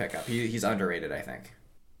great pickup. He's underrated, I think.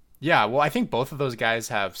 Yeah. Well, I think both of those guys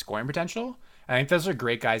have scoring potential. I think those are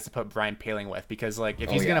great guys to put Brian Paling with because, like, if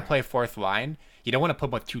he's gonna play fourth line, you don't want to put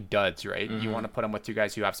him with two duds, right? Mm-hmm. You want to put him with two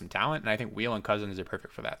guys who have some talent, and I think Wheel and Cousins are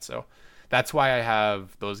perfect for that. So, that's why I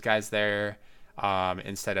have those guys there.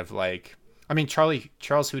 Instead of Charles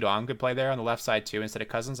Hudon could play there on the left side too instead of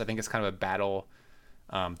Cousins. I think it's kind of a battle.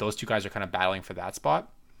 Those two guys are kind of battling for that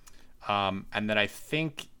spot. And then I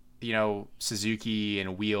think, Suzuki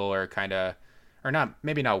and Wheel are kind of,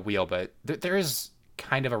 maybe not Wheel, but there is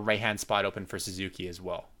kind of a right-hand spot open for Suzuki as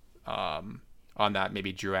well. On that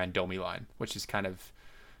maybe Drouin Domi line, which is kind of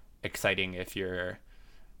exciting if you're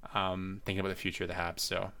thinking about the future of the Habs.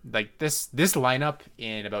 So like this lineup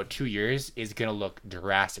in about 2 years is going to look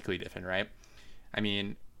drastically different, right? I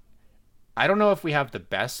mean, I don't know if we have the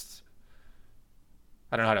best.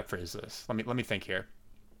 I don't know how to phrase this. Let me think here.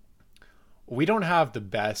 We don't have the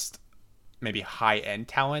best, maybe high-end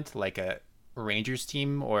talent like a Rangers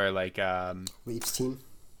team or like Leafs team.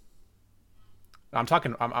 I'm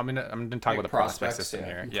gonna talk about the prospect system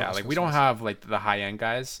here. Yeah, like we don't have like the high-end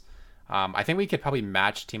guys. I think we could probably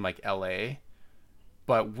match a team like LA,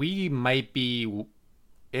 but we might be.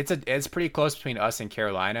 It's pretty close between us and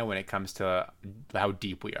Carolina when it comes to how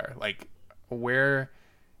deep we are. Like where,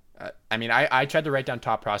 I tried to write down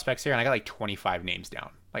top prospects here, and I got like 25 names down.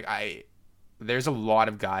 There's a lot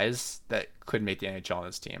of guys that could make the NHL on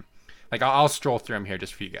this team. Like I'll stroll through them here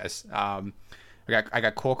just for you guys. I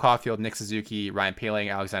got Cole Caulfield, Nick Suzuki, Ryan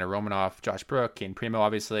Poehling, Alexander Romanov, Josh Brook, Kane Primo,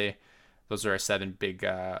 obviously. Those are our 7 big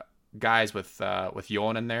guys with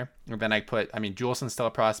Yolen in there. And then Julesen's still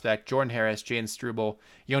a prospect, Jordan Harris, Jaden Struble,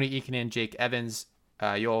 Yoni Ikonen, Jake Evans,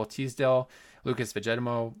 Yoel Teasdale, Lucas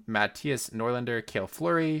Vegetimo, Matthias Norlander, Cale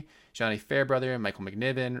Fleury, Johnny Fairbrother, Michael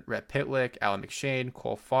McNiven, Rhett Pitlick, Alan McShane,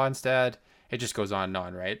 Cole Fonstad. It just goes on and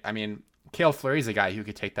on, right? I mean, Cale Fleury's a guy who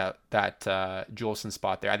could take that Julesen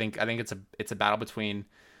spot there. I think it's a battle between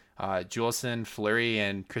Julesen, Fleury,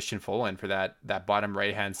 and Christian Folin for that bottom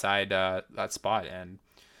right hand side that spot. And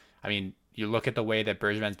I mean, you look at the way that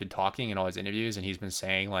Bergevin's been talking in all his interviews, and he's been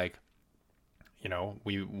saying like, you know,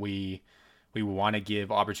 we want to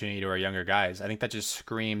give opportunity to our younger guys. I think that just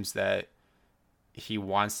screams that he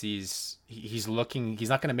wants these. He's not going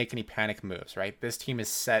to make any panic moves, right? This team is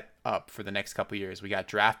set up for the next couple of years. We got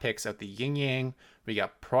draft picks out the yin yang. We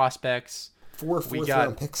got prospects. 4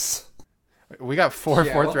 fourth-round picks. We got 4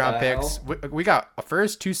 fourth-round picks. We got a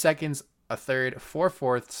first, 2 seconds, a third, 4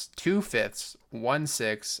 fourths, 2 fifths, 1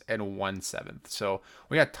 sixth, and 1 seventh. So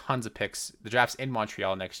we got tons of picks. The draft's in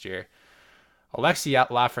Montreal next year. Alexis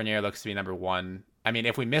Lafreniere looks to be number 1. I mean,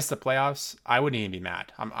 if we miss the playoffs, I wouldn't even be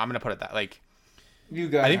mad. I'm going to put it that like. You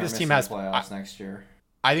guys I think this team has playoffs next year.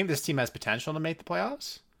 I think this team has potential to make the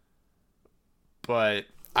playoffs, but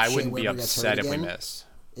I wouldn't be upset if we miss.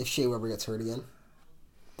 If Shea Weber gets hurt again,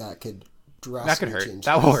 that could drastically hurt. change.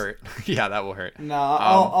 That will hurt. Yeah, that will hurt. No,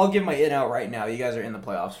 I'll give my in out right now. You guys are in the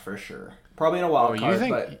playoffs for sure. Probably in a wild card,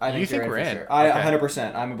 but I think you're in for sure. I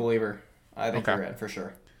 100%. I'm a believer. I think you're in for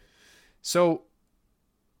sure. So,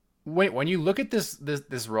 wait, when you look at this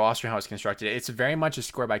roster and how it's constructed, it's very much a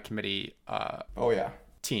score by committee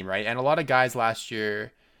team, right? And a lot of guys last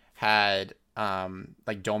year had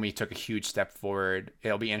like Domi took a huge step forward.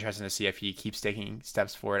 It'll be interesting to see if he keeps taking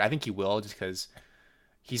steps forward. I think he will, just because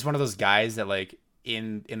he's one of those guys that like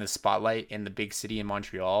in the spotlight in the big city in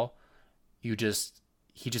Montreal, he just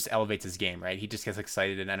elevates his game, right? He just gets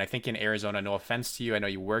excited. And I think in Arizona, no offense to you, I know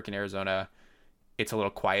you work in Arizona, it's a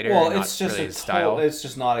little quieter. Well, it's just really style. It's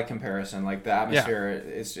just not a comparison. Like the atmosphere,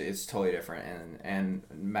 it's totally different. And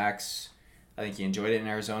Max, I think he enjoyed it in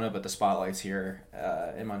Arizona, but the spotlight's here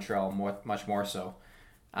in Montreal much more so.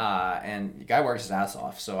 And the guy works his ass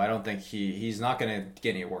off, so I don't think he's not gonna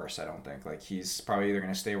get any worse. I don't think he's probably either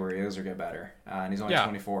gonna stay where he is or get better. And he's only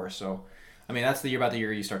 24, so I mean that's about the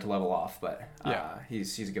year you start to level off. But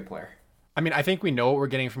he's a good player. I mean, I think we know what we're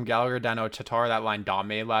getting from Gallagher, Dano, Tatar. That line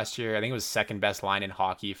dominated last year. I think it was second best line in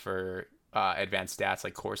hockey for advanced stats,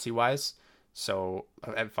 like Corsi wise. So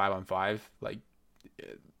at 5-on-5, like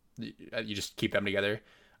you just keep them together.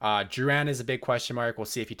 Drouin is a big question mark. We'll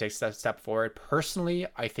see if he takes that step forward. Personally,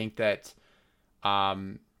 I think that,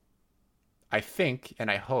 and I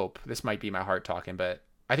hope this might be my heart talking, but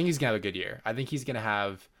I think he's gonna have a good year. I think he's gonna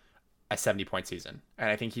have a 70-point season, and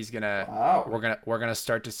I think he's gonna. Wow. We're gonna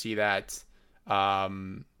start to see that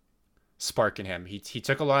spark in him. He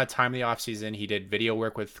took a lot of time in the offseason. He did video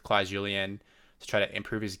work with Claude Julien to try to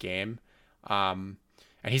improve his game, and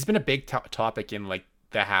he's been a big topic in like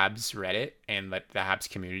the Habs Reddit and like the Habs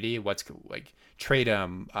community. What's like trade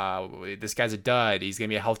him? This guy's a dud. He's gonna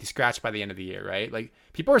be a healthy scratch by the end of the year, right? Like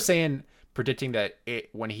people are predicting that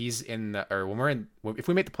when he's if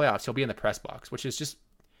we make the playoffs, he'll be in the press box, which is just.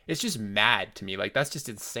 It's just mad to me. Like, that's just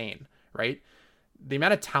insane, right? The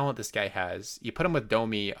amount of talent this guy has, you put him with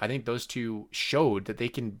Domi, I think those two showed that they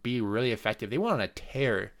can be really effective. They went on a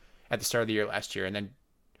tear at the start of the year last year. And then,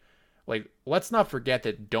 like, let's not forget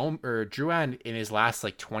that Drouin in his last,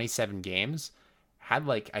 like, 27 games had,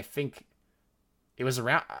 like, I think it was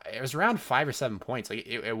around 5 or 7 points. Like,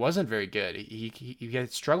 it wasn't very good. He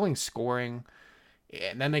had struggling scoring.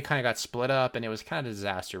 And then they kind of got split up, and it was kind of a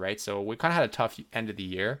disaster, right? So we kind of had a tough end of the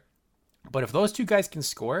year. But if those two guys can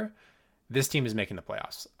score, this team is making the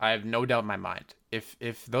playoffs. I have no doubt in my mind.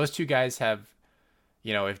 If those two guys have,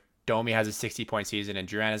 if Domi has a 60-point season and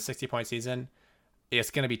Drouin has a 60-point season, it's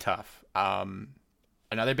going to be tough.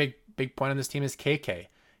 Another big point on this team is KK.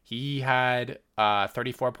 He had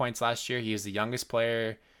 34 points last year. He is the youngest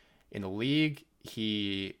player in the league.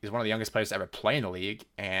 He is one of the youngest players to ever play in the league.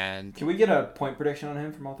 And can we get a point prediction on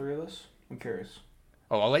him from all three of us? I'm curious.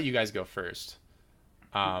 Oh, I'll let you guys go first.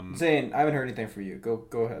 Zane, I haven't heard anything from you. Go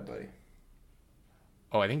ahead, buddy.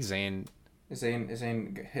 Oh, I think Zane. Is Zane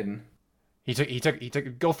hidden? He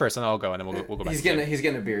took. Go first, and I'll go, and then we'll go back. He's getting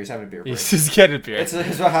a beer. He's having a beer break. He's getting a beer. It's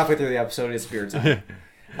about halfway through the episode. It's beer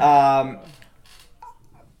time.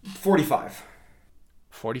 45.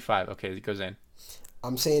 45. Okay, it goes in.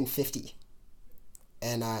 I'm saying 50.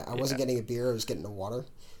 And I wasn't getting a beer, I was getting a water.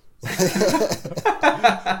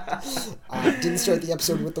 Didn't start the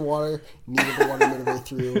episode with the water. Needed the water midway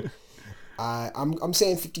through. I'm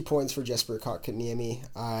saying 50 points for Jesper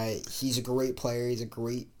Kotkaniemi. He's a great player. He's a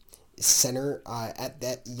great center at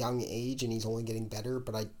that young age, and he's only getting better.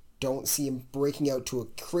 But I don't see him breaking out to a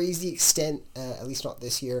crazy extent. At least not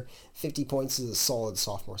this year. 50 points is a solid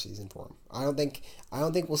sophomore season for him. I don't think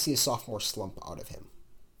we'll see a sophomore slump out of him.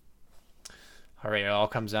 All right, it all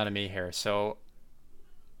comes down to me here. So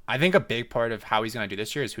I think a big part of how he's going to do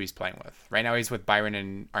this year is who he's playing with. Right now he's with Byron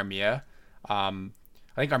and Armia. I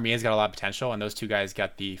think Armia's got a lot of potential, and those two guys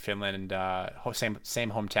got the Finland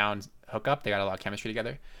same hometown hookup. They got a lot of chemistry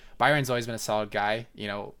together. Byron's always been a solid guy,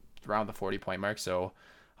 around the 40-point mark. So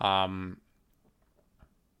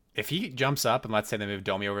if he jumps up and let's say they move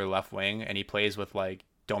Domi over to the left wing and he plays with like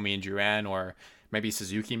Domi and Drouin, or maybe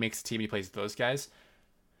Suzuki makes a team and he plays with those guys,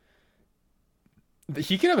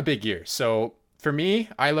 he could have a big year. So for me,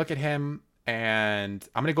 I look at him and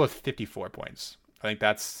I'm going to go with 54 points. I think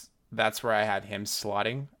that's where I had him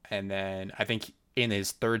slotting. And then I think in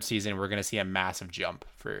his third season, we're going to see a massive jump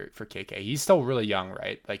for KK. He's still really young,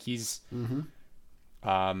 right? Like he's,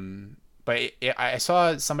 but I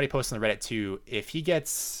saw somebody post on the Reddit too. If he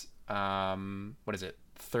gets, 31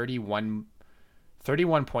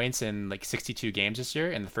 points in like 62 games this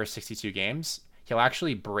year, in the first 62 games, he'll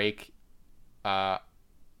actually break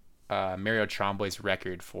Mario Tremblay's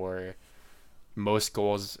record for most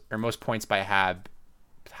goals or most points by Habs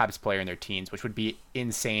player in their teens, which would be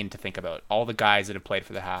insane to think about. All the guys that have played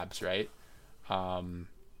for the Habs, right?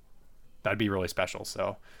 That'd be really special.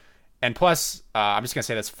 So, and plus, I'm just gonna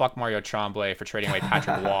say this: fuck Mario Tremblay for trading away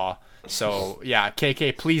Patrick Waugh. So yeah,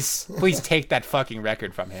 KK, please take that fucking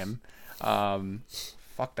record from him.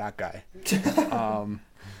 Fuck that guy.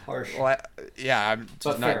 Harsh. Well, yeah,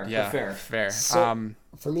 fair. So,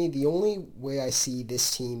 for me, the only way I see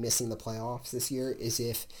this team missing the playoffs this year is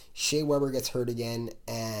if Shea Weber gets hurt again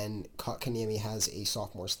and Kotkaniemi has a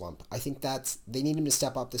sophomore slump. I think they need him to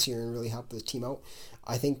step up this year and really help the team out.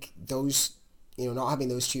 I think those, not having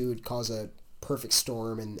those two would cause a perfect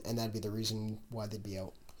storm, and that'd be the reason why they'd be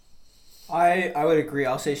out. I would agree.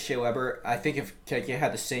 I'll say Shea Weber. I think if KK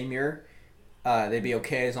had the same year, they'd be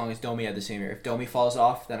okay as long as Domi had the same year. If Domi falls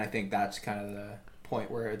off, then I think that's kind of the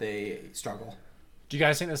point where they struggle. Do you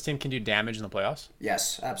guys think this team can do damage in the playoffs?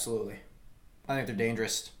 Yes, absolutely. I think they're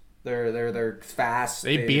dangerous. They're fast.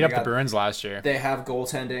 They beat up the Bruins last year. They have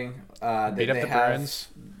goaltending. Beat up the Bruins.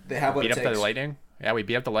 They have what it takes. Beat up the Lightning. Yeah, we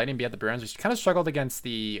beat up the Lightning, beat up the Bruins. We kind of struggled against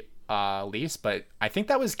the Leafs, but I think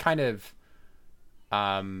that was kind of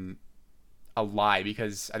a lie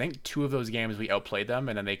because I think 2 of those games we outplayed them,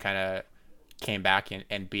 and then they kind of came back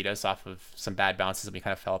and beat us off of some bad bounces, and we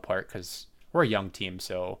kind of fell apart because we're a young team.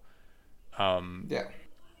 So, yeah.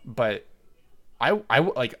 But I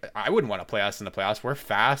wouldn't want to play us in the playoffs. We're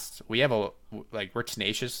fast. We have we're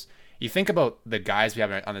tenacious. You think about the guys we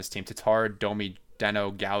have on this team: Tatar, Domi,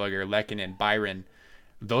 Deno, Gallagher, Lehkonen, Byron.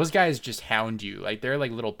 Those guys just hound you. Like they're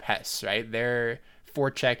like little pests, right? They're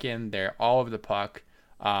forechecking. They're all over the puck.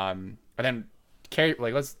 And then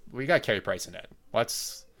we got Carey Price in it.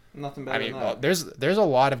 Nothing better than that. Well, there's a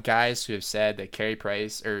lot of guys who have said that Carey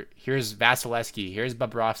Price, or here's Vasilevsky, here's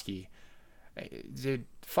Bobrovsky. Dude,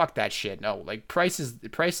 fuck that shit. No, like Price is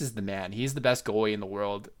the man. He's the best goalie in the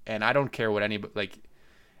world, and I don't care what anybody like.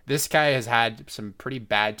 This guy has had some pretty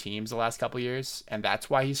bad teams the last couple of years, and that's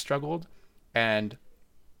why he's struggled. And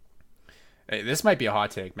this might be a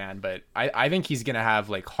hot take, man, but I think he's gonna have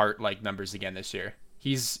like Hart-like numbers again this year.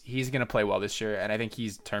 He's gonna play well this year, and I think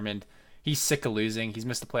he's determined. He's sick of losing. He's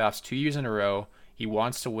missed the playoffs 2 years in a row. He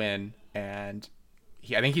wants to win, and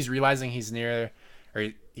I think he's realizing he's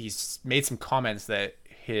made some comments that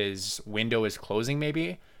his window is closing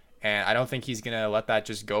maybe, and I don't think he's going to let that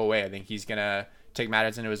just go away. I think he's going to take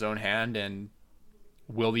matters into his own hand and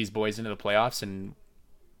will these boys into the playoffs, and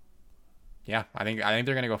yeah, I think they're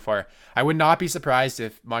going to go far. I would not be surprised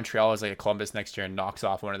if Montreal is like a Columbus next year and knocks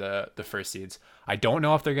off one of the first seeds. I don't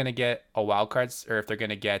know if they're going to get a wild card or if they're going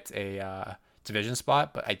to get a division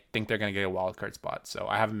spot, but I think they're going to get a wild card spot. So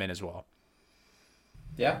I have them in as well.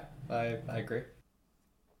 Yeah, I agree.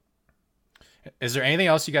 Is there anything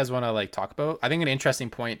else you guys want to like talk about? I think an interesting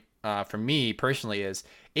point for me personally is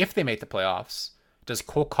if they make the playoffs, does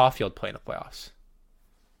Cole Caulfield play in the playoffs?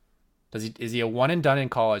 Is he a one and done in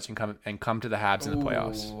college and come to the Habs in the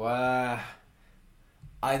playoffs?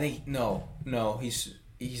 I think no.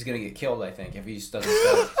 He's gonna get killed. I think if he doesn't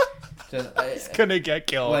start, he's gonna get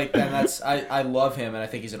killed. Like, and I love him, and I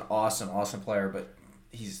think he's an awesome player, but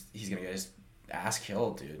he's gonna get his ass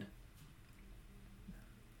killed, dude.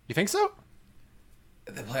 You think so?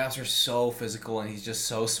 the playoffs are so physical, and he's just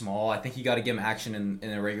so small. I think you got to give him action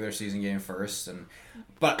in a regular season game first.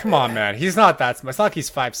 But Come on, man. He's not that small. It's not like he's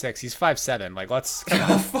 5'6". He's 5'7". Like, let's...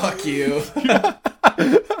 Oh, fuck you.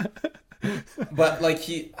 But, like,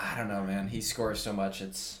 I don't know, man. He scores so much.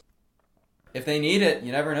 If they need it,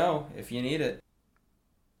 you never know if you need it.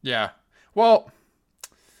 Yeah. Well,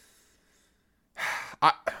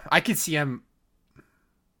 I could see him...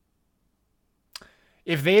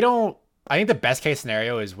 If they don't... I think the best case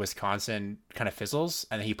scenario is Wisconsin kind of fizzles,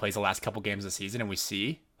 and then he plays the last couple games of the season, and we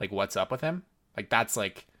see, like, what's up with him. Like, that's,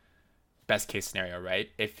 like, best case scenario, right?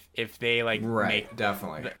 If they, like... Right,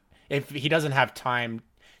 definitely. If he doesn't have time...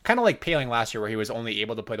 Kind of like Poehling last year, where he was only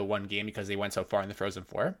able to play the one game because they went so far in the Frozen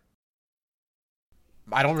Four.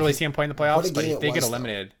 I don't really see him playing the playoffs, but if they get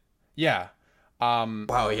eliminated... Yeah.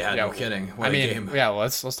 Wow, yeah, no kidding. What a game. Yeah,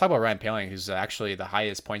 let's talk about Ryan Poehling, who's actually the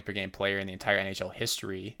highest point per game player in the entire NHL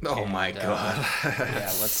history. Oh my god.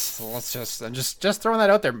 Yeah, let's just throwing that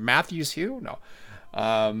out there. Matthews who? No.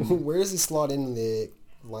 Where does he slot in the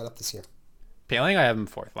lineup this year? Poehling, I have him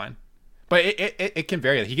fourth line. But it can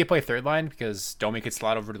vary. He could play third line because Domi could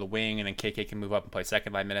slot over to the wing, and then KK can move up and play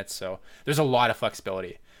second line minutes. So there's a lot of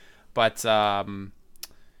flexibility. But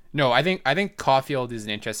no, I think Caulfield is an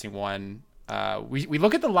interesting one. We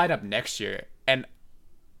look at the lineup next year, and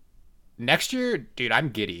next year, dude, I'm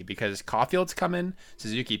giddy because Caulfield's coming,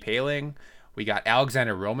 Suzuki Poehling. We got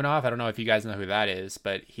Alexander Romanov. I don't know if you guys know who that is,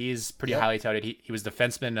 but he's pretty highly touted. He was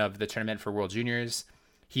defenseman of the tournament for World Juniors.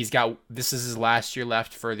 This is his last year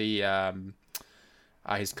left for the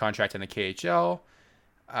his contract in the KHL.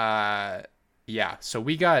 Yeah, so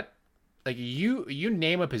we got like you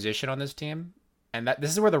name a position on this team, and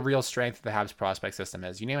this is where the real strength of the Habs prospect system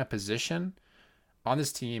is. You name a position on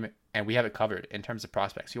this team, and we have it covered in terms of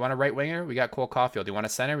prospects. You want a right winger? We got Cole Caulfield. You want a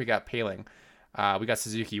center? We got Poehling. We got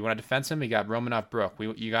Suzuki. You want a defenseman? We got Romanov Brook.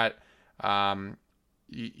 You got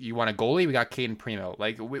you want a goalie? We got Caden Primo.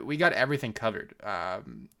 Like we got everything covered.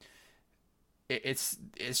 It's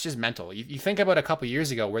just mental. You think about a couple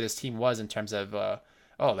years ago where this team was in terms of the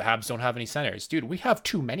Habs don't have any centers. Dude, we have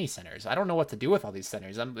too many centers. I don't know what to do with all these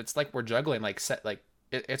centers. It's like we're juggling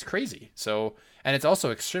it's crazy. So, and it's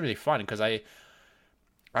also extremely fun because I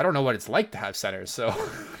don't know what it's like to have centers. So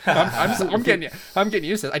I'm getting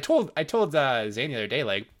used to it. I told Zane the other day,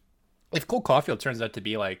 like, if Cole Caulfield turns out to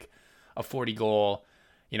be like a 40 goal,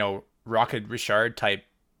 Rocket Richard type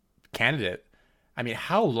candidate, I mean,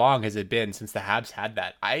 how long has it been since the Habs had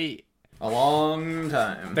that? A long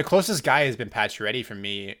time. The closest guy has been Pacioretty for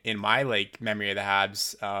me in my memory of the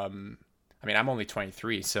Habs. I mean, I'm only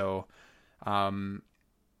 23, so I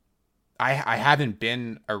haven't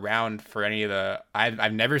been around for any of the.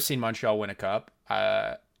 I've never seen Montreal win a cup.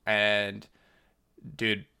 And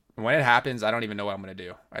dude, when it happens, I don't even know what I'm gonna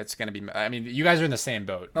do. It's gonna be. I mean, you guys are in the same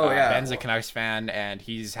boat. Oh yeah. Ben's a Canucks fan, and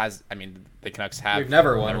the Canucks have. We've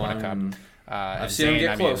never won a cup. I've seen him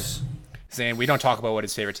get close. Zane, we don't talk about what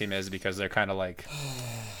his favorite team is because they're kind of like.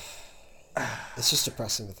 It's just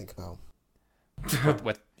depressing to think about.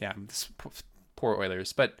 with poor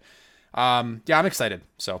Oilers, but I'm excited.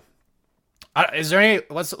 So, is there any?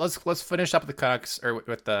 Let's finish up with the Canucks or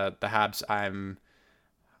with the Habs.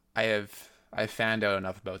 I fanned out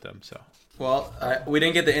enough about them. So. Well, we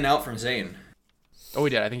didn't get the in out from Zane. Oh, we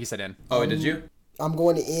did. I think he said in. Oh, did you? I'm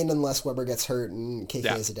going in unless Weber gets hurt and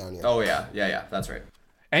KK is a down year. Oh yeah, that's right.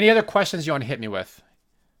 Any other questions you want to hit me with?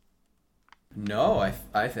 No,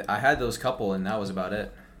 I had those couple, and that was about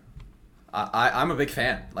it. I'm a big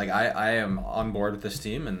fan. Like I am on board with this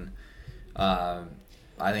team, and I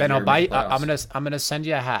think Ben, I'm gonna send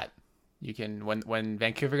you a hat. You can when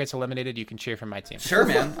Vancouver gets eliminated, you can cheer for my team. Sure,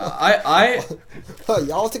 man.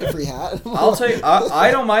 Y'all take a free hat. I'll take.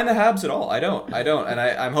 I don't mind the Habs at all. I don't. And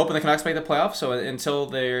I'm hoping the Canucks make the playoffs. So until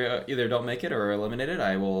they either don't make it or are eliminated,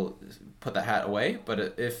 I will put the hat away.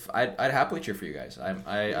 But if I'd happily cheer for you guys. I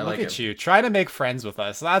Look like at it. you trying to make friends with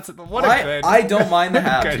us. That's what a good. I don't mind the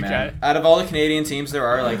Habs, good man. guy. Out of all the Canadian teams there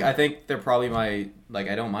are, I think they're probably my.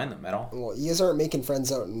 I don't mind them at all. Well, you guys aren't making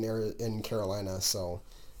friends out in Carolina, so.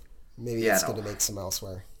 Maybe it's going to make some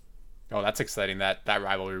elsewhere. Oh, that's exciting! That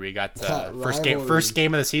rivalry we got first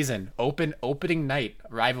game of the season, opening night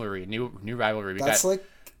rivalry, new rivalry. That's a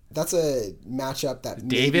matchup that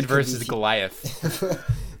David versus Goliath.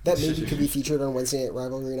 That maybe could be featured on Wednesday night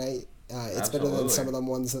rivalry night. It's Absolutely. better than some of the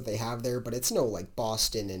ones that they have there, but it's no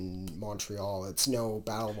Boston and Montreal. It's no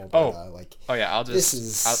Battle of Alberta.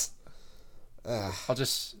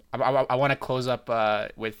 I want to close up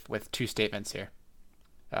with two statements here.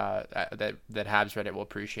 That Habs Reddit will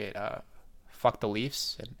appreciate. fuck the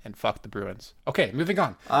Leafs and fuck the Bruins. Okay, moving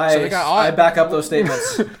on. I back up those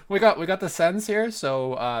statements. we got the Sens here.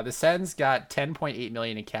 So the Sens got 10.8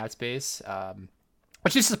 million in cap space,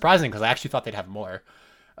 which is surprising because I actually thought they'd have more.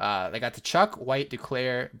 They got Chuck, White,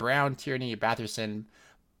 Duclair, Brown, Tierney, Batherson,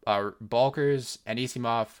 Balkers,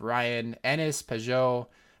 Anisimov, Ryan, Ennis, Peugeot,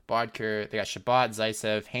 Bodker. They got Shabbat,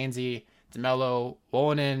 Zaitsev, Hainsey, DeMello,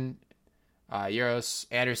 Wolonin, Euros,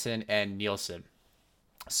 Anderson, and Nielsen.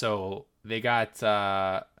 So they got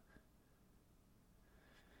a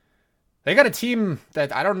team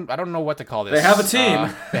that I don't know what to call this. They have a team.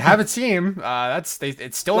 They have a team.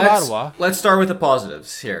 It's still in Ottawa. Let's start with the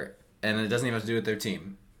positives here, and it doesn't even have to do with their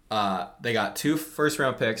team. They got 2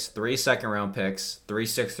 first-round picks, 3 second-round picks, 3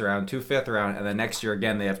 sixth-round, 2 fifth-round, and then next year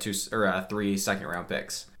again they have 3 second-round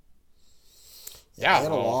picks. Yeah, they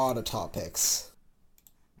had a lot of top picks.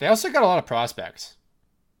 They also got a lot of prospects.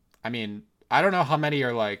 I mean, I don't know how many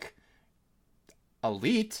are like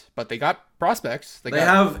elite, but they got prospects. They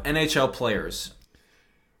have NHL players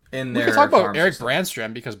in their. We can talk about farm Eric system.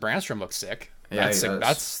 Brandstrom because Brandstrom looks sick. Yeah, That's he sick.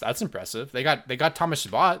 does. That's impressive. They got Thomas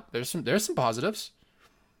Chabot. There's some positives.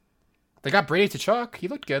 They got Brady Tkachuk. He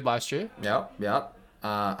looked good last year. Yep.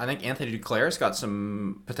 I think Anthony Duclair's got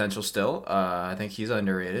some potential still. I think he's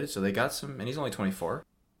underrated, so they got some, and he's only 24.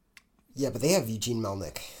 Yeah, but they have Eugene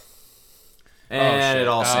Melnyk. And it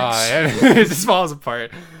all sinks. Oh, It just falls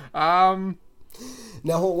apart.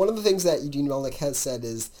 Now, one of the things that Eugene Melnyk has said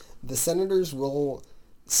is the Senators will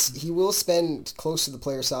spend close to the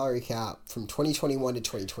player salary cap from 2021 to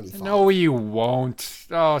 2025. No, you won't.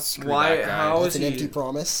 Oh, screw Why? that guy. How That's is an he? empty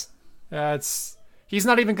promise. He's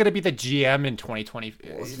not even going to be the GM in 2020.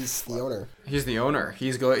 Well, he's the owner. He's the owner.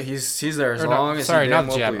 He's there as Or long no, as sorry, he not damn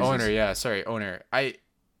well GM, pleases. owner. Yeah, sorry, owner.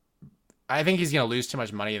 I think he's gonna lose too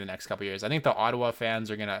much money in the next couple of years. I think the Ottawa fans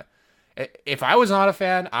are gonna. If I was not a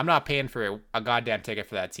fan, I'm not paying for a goddamn ticket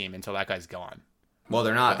for that team until that guy's gone. Well,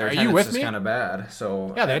 they're not. Their Are you attendance with is me? kind of bad.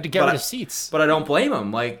 So Yeah, they had to get rid of seats. But I don't blame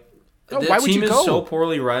them. Like, No, the why would team you is go? so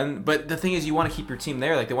poorly run. But the thing is, you want to keep your team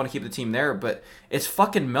there. Like, they want to keep the team there. But it's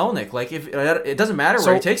fucking Melnyk. Like, if it doesn't matter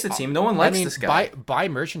where he takes the team, no one likes this guy. Buy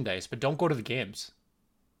merchandise, but don't go to the games.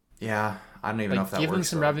 Yeah, I don't even know if Like, that give works. them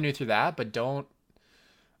some though. revenue through that, but don't.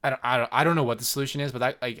 I don't know what the solution is,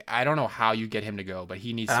 but I don't know how you get him to go, but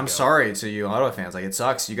he needs. And to I'm go. sorry to you Ottawa fans. Like, it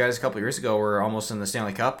sucks. You guys a couple years ago were almost in the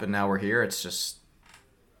Stanley Cup, and now we're here. It's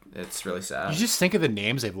really sad. You just think of the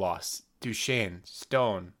names they've lost: Duchesne,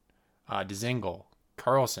 Stone, Dzingel,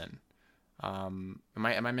 Carlson. Am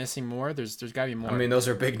I missing more? There's got to be more. I mean, those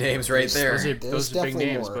are big names right there. Those are big definitely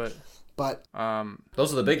names, more. but But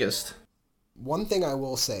Those are the biggest. one thing I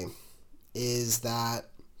will say is that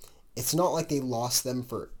it's not like they lost them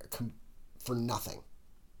for nothing.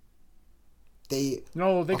 They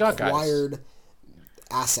got guys. acquired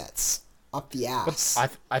assets up the ass.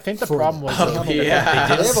 I think the for problem them. was They yeah.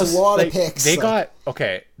 have a lot like, of picks. They like-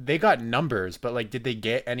 they got numbers, but like, did they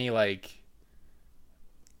get any like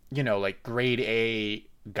grade A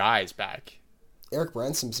guys back? Eric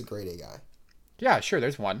Branson's a great A guy. Yeah, sure.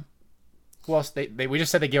 There's one. Who else? We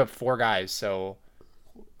just said they gave up 4 guys, so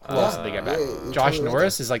who else did they get back? yeah, Josh totally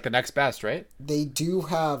Norris is like the next best, right? They do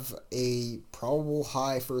have a probable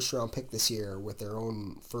high first round pick this year with their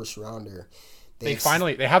own first rounder. They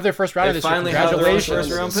have their first rounder They this year. finally have their own Congratulations.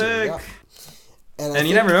 first round This year, pick. yeah. I And you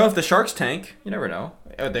think- never know if the Sharks tank. You never know.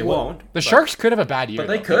 They won't. The but- Sharks could have a bad year, But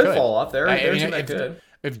they though. could fall off. They're a I mean, team that could.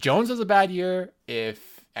 if Jones has a bad year, they're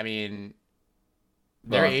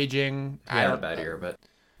Well, aging. He had a bad year, but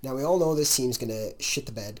Now we all know this team's gonna shit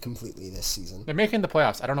the bed completely this season. They're making the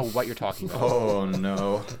playoffs. I don't know what you're talking about. oh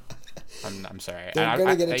no. I'm sorry. They're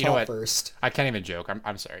gonna get a you know top what? first. I can't even joke.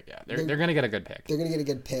 I'm sorry. Yeah, they're gonna get a good pick. They're gonna get a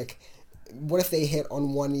good pick. What if they hit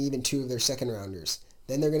on 1, even 2 of their second rounders?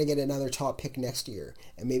 Then they're gonna get another top pick next year,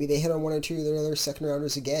 and maybe they hit on 1 or 2 of their other second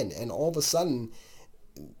rounders again, and all of a sudden,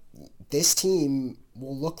 this team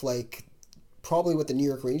will look like probably what the New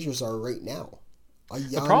York Rangers are right now.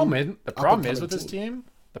 The problem is with this team.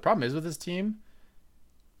 The problem is with this team.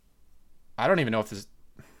 I don't even know if this.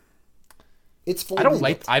 It's full I don't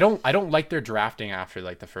rebuild. like. I don't like their drafting after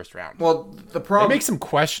like the first round. Well, the They problem. make some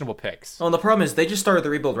questionable picks. Well, the problem is they just started the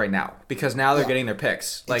rebuild right now because now they're Yeah. getting their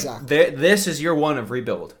picks. Like Exactly. this is year 1 of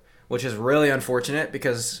rebuild, which is really unfortunate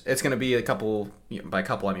because it's going to be by a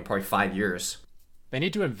couple I mean probably 5 years. They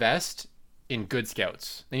need to invest in good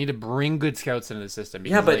scouts. They need to bring good scouts into the system.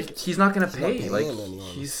 Yeah, because, but like, he's not going to pay. paying Like anyone.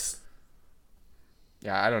 he's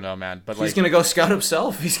I don't know, man. But he's like, going to go scout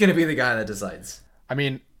himself. He's going to be the guy that decides. I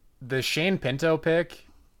mean, the Shane Pinto pick.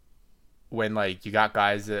 When like you got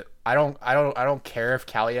guys that I don't care if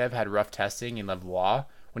Kaliev had rough testing in Lavoie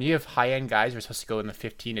when you have high end guys who are supposed to go in the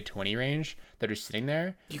 15 to 20 range that are sitting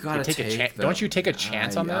there, You gotta take a take chance. them. Don't you take a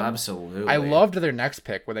chance on them? Absolutely. I loved their next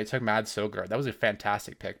pick where they took Mad Sogard. That was a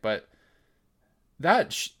fantastic pick, but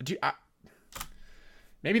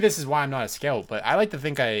maybe this is why I'm not a scout, but I like to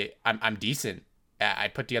think I'm decent. I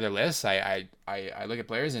put together lists. I look at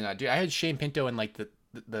players, and I had Shane Pinto in like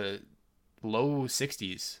the low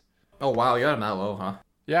 60s. Oh wow, you got him that low, huh?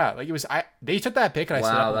 Yeah, like they took that pick, and I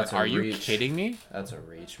Wow, said, that's a "Are you reach. kidding me?" That's a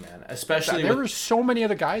reach, man. Especially There were so many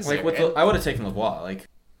other guys like there. with I would have taken LeBlanc. Like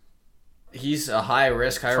he's a high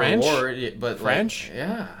risk, high French? reward, but French? like,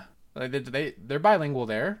 yeah. Like they're bilingual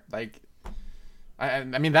there. Like, I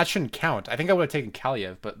mean that shouldn't count. I think I would have taken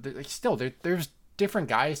Kaliev, but still, there's different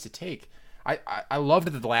guys to take. I loved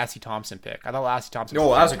the Lassie Thompson pick. I thought Lassie Thompson.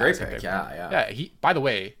 Oh, that was a great fantastic pick. Yeah. Yeah. He, by the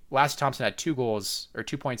way, Lassie Thompson had 2 goals or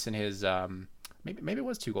 2 points in his maybe it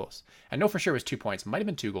was 2 goals. I know for sure it was 2 points. It might have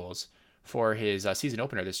been 2 goals for his season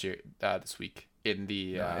opener this week in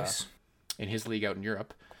the Nice. In his league out in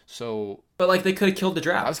Europe. So, But like they could have killed the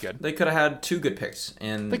draft. That was good. They could have had 2 good picks,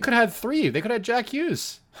 and they could have had 3. They could have had Jack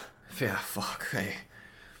Hughes. yeah, fuck. Hey,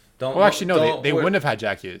 don't. Well, actually, no, don't- they wouldn't have had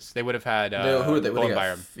Jack Hughes. They would have had Who would they? Bowen got?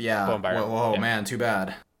 Byram. Yeah. Bowen Byram. Whoa, Yeah. man, too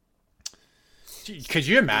bad. Could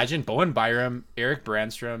you imagine Bowen Byram, Eric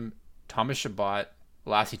Brandstrom, Thomas Chabot,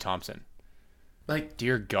 Lassie Thompson? Like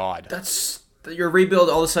Dear God. that's your rebuild.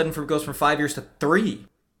 All of a sudden goes from 5 years to 3.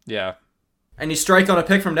 Yeah. And you strike on a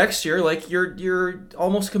pick from next year, like you're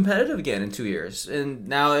almost competitive again in 2 years, and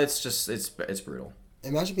now it's just it's brutal.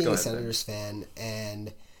 Imagine being Go a ahead, Ben. Senators fan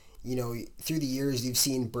and, you know, through the years you've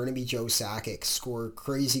seen Burnaby Joe Sakic score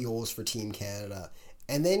crazy goals for Team Canada.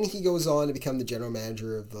 And then he goes on to become the general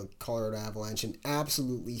manager of the Colorado Avalanche and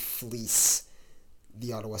absolutely fleece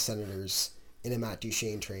the Ottawa Senators in a Matt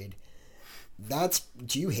Duchene trade.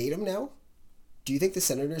 Do you hate him now? Do you think the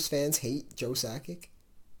Senators fans hate Joe Sakic?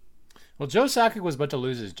 Well, Joe Sakic was about to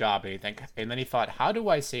lose his job, and then he thought, how do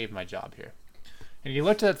I save my job here? And he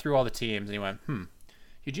looked at through all the teams, and he went,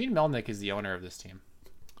 Eugene Melnyk is the owner of this team.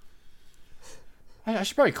 I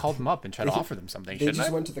should probably call them up and try to offer them something, They shouldn't just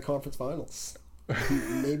I? went to the conference finals.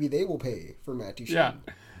 Maybe they will pay for Matt Duchene.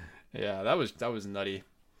 Yeah, that was nutty.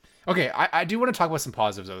 Okay, I do want to talk about some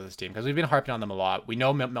positives of this team because we've been harping on them a lot. We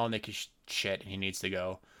know Melnyk is shit and he needs to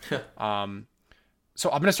go. So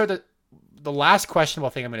I'm going to start the last questionable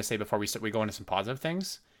thing I'm going to say before we go into some positive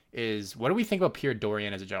things is, what do we think about Pierre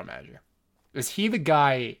Dorian as a general manager? Is he the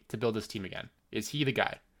guy to build this team again? Is he the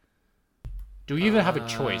guy? Do we even have a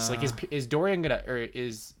choice? Like, is Dorian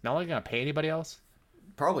is Melnyk gonna pay anybody else?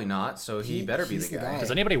 Probably not. So he better be he's the the guy. guy.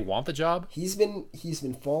 Does anybody want the job? He's been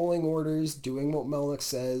following orders, doing what Melnyk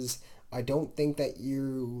says. I don't think that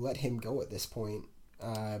you let him go at this point.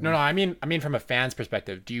 No. I mean from a fan's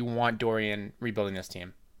perspective, do you want Dorian rebuilding this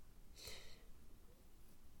team?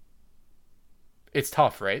 It's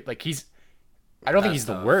tough, right? Like I don't think he's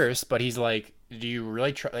the worst, but he's like, do you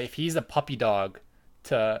really try? If he's a puppy dog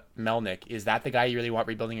to Melnyk, is that the guy you really want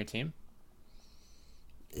rebuilding your team?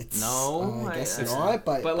 It's, No, I guess I- not.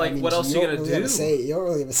 But like, I mean, what else you don't gonna really have a do? say- You don't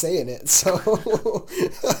really have a say in it. So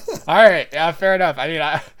All right, yeah, fair enough. I mean,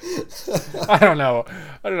 I don't know,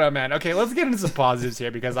 man. Okay, let's get into some positives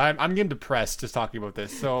here because I'm getting depressed just talking about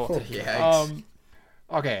this. So, Yikes.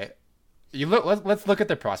 okay, let's look at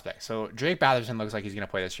the prospects. So Drake Batherson looks like he's gonna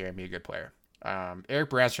play this year and be a good player. Eric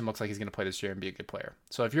Brandstrom looks like he's gonna play this year and be a good player.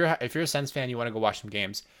 So if you're a Sens fan, you want to go watch some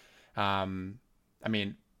games. I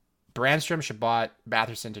mean, Brandstrom, Chabot,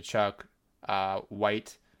 Batherson, Tkachuk,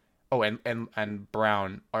 White, and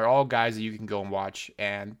Brown are all guys that you can go and watch,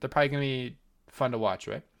 and they're probably gonna be fun to watch,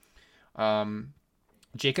 right?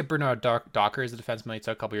 Jacob Bernard Docker is the defenseman he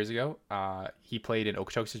took a couple years ago. He played in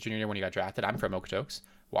Okotoks' junior year when he got drafted. I'm from Okotoks.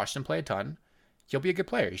 Watched him play a ton. He'll be a good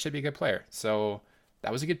player. He should be a good player. So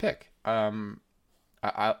that was a good pick. I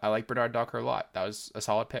like Bernard Docker a lot. That was a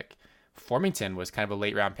solid pick. Formington was kind of a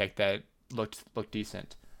late round pick that looked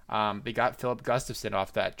decent. They got Philip Gustafson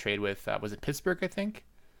off that trade with was it Pittsburgh, I think?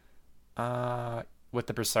 With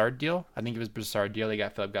the Broussard deal. I think it was Broussard deal. They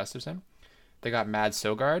got Philip Gustafson. They got Mad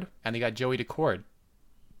Sogard and they got Joey Decord.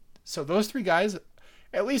 So those 3 guys,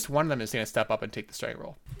 at least one of them is going to step up and take the starting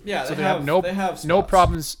role. Yeah, So they have no spots.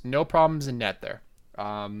 problems in net there.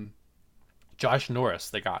 Josh Norris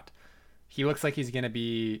they got. He looks like he's going to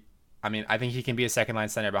be. I mean, I think he can be a second line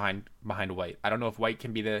center behind White. I don't know if White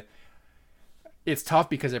can be the. It's tough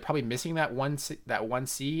because they're probably missing that one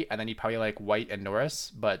C, and then you probably like White and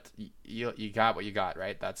Norris. But you got what you got,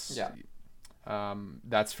 right? That's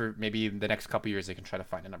that's for maybe the next couple years they can try to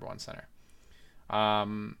find a number 1 center.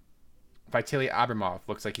 Vitaly Abramov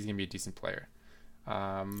looks like he's gonna be a decent player.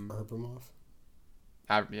 Abramov.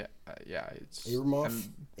 Yeah. It's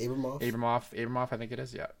Abramov. I think it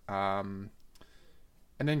is. Yeah.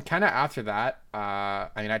 And then kind of after that, I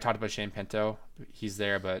mean, I talked about Shane Pinto. He's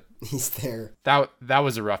there, but He's there. that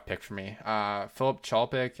was a rough pick for me. Philip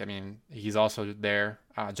Chalpik, I mean, he's also there.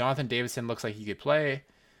 Jonathan Davidson looks like he could play.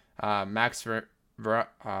 Max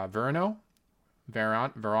Verano.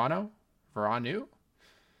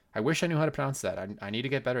 I wish I knew how to pronounce that. I need to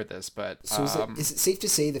get better at this, but So is it safe to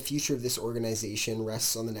say the future of this organization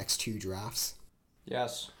rests on the next 2 drafts?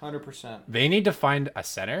 Yes, 100%. they need to find a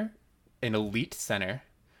center, an elite center.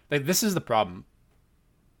 Like, this is the problem.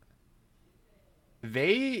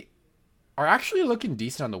 They are actually looking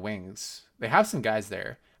decent on the wings. They have some guys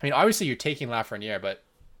there. I mean, obviously you're taking Lafreniere, but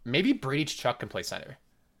maybe Brady Tkachuk can play center.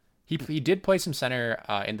 He did play some center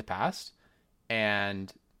in the past,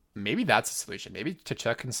 and maybe that's a solution. Maybe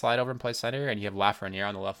Tkachuk can slide over and play center, and you have Lafreniere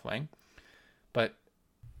on the left wing. But,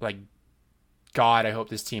 like, God, I hope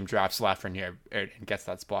this team drafts Lafreniere and gets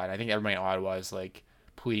that spot. I think everybody in Ottawa is, like,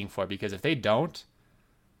 pleading for it, because if they don't,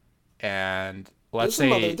 and let's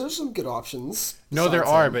say There's some good options. no, there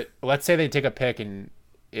besides are, him. but let's say they take a pick and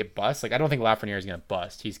it busts. Like, I don't think Lafreniere is gonna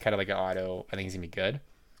bust. He's kind of like an auto. I think he's gonna be good.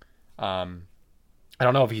 I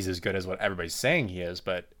don't know if he's as good as what everybody's saying he is,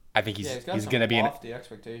 but I think he's gonna be lofty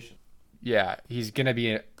expectation. he's gonna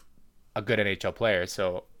be a good NHL player.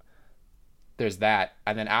 So there's that,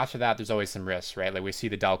 and then after that, there's always some risks, right? Like, we see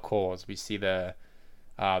the Dal Coles, we see the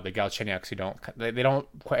Galchenyuks who don't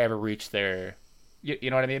quite ever reach their, you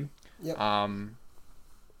know what I mean? Yep.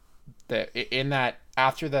 In that,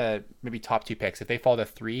 after the maybe top 2 picks, if they fall to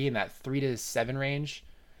 3 in that 3 to 7 range,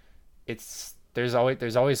 there's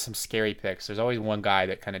always some scary picks. There's always one guy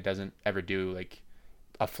that kind of doesn't ever do, like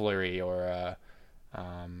a Fleury or a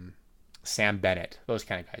Sam Bennett, those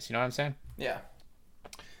kind of guys. You know what I'm saying? Yeah.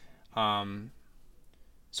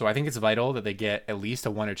 So I think it's vital that they get at least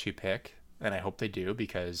a 1 or 2 pick, and I hope they do,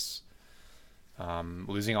 because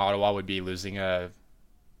losing Ottawa would be losing a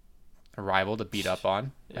rival to beat up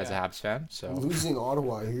on as a Habs fan. So Losing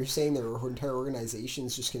Ottawa, you're saying their entire organization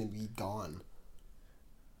is just going to be gone.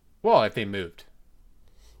 well, if they moved,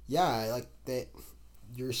 Yeah, like that.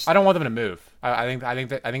 I don't want them to move. I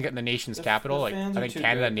think in the nation's capital, the like, fans I are think too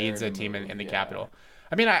Canada good needs there a to team move, in the yeah. capital.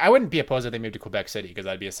 I mean, I wouldn't be opposed if they moved to Quebec City, because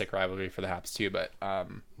that'd be a sick rivalry for the Habs too. But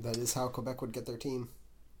That is how Quebec would get their team.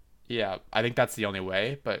 yeah, I think that's the only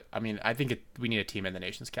way. But I mean, I think we need a team in the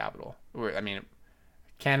nation's capital. I mean,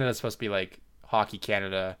 Canada's supposed to be like Hockey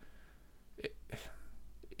Canada.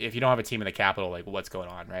 If you don't have a team in the capital, like, what's going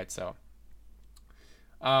on, right? So,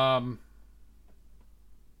 what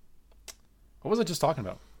was I just talking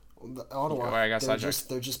about? Ottawa, I got they're sidetracked.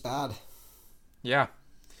 they're just bad. Yeah,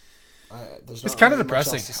 There's it's not kind of really much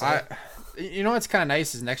else depressing. to say. You know what's kind of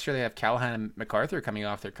nice is next year they have Callahan and MacArthur coming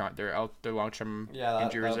off their long-term Yeah,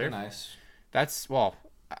 injury that'd be reserve. nice. That's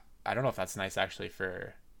I don't know if that's nice actually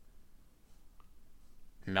for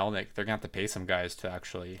Melnick. They're gonna have to pay some guys to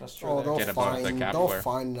actually That's true. Oh, get above the cap they'll where-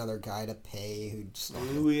 find another guy to pay who just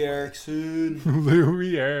Louis Eriksson.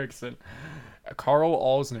 Louis Eriksson, Carl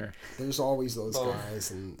Alsner. There's always those Oh.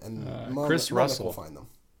 guys, and Chris Melnick Russell. will find them.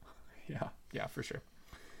 Yeah, for sure.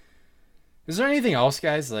 Is there anything else,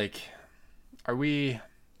 guys? Like, are we?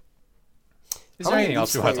 Is there anything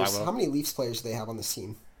else we want to talk How about? many Leafs players do they have on this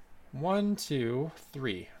team? 1, 2,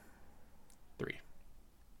 3.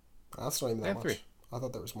 That's not even They that have much. 3. I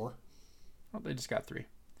thought there was more. Well, they just got 3.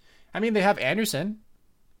 I mean, they have Anderson.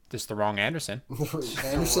 Just the wrong Anderson.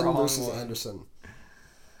 Anderson wrong versus one. Anderson.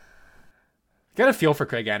 Got a feel for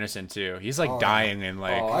Craig Anderson too. He's like dying and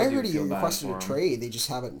like. Oh, I I do heard he feel bad requested for a him. trade. They just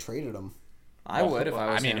haven't traded him. I would if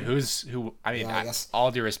I was mean, him. who? I mean, Yeah, I guess.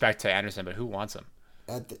 all due respect to Anderson, but who wants him?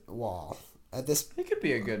 At this, He could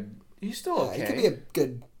be a good. He's still yeah, okay. he could be a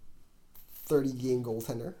good 30-game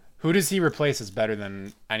goaltender. Who does he replace as better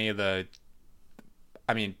than any of the?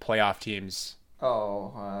 I mean, playoff teams.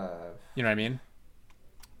 Oh, You know what I mean?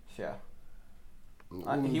 yeah. Mm, He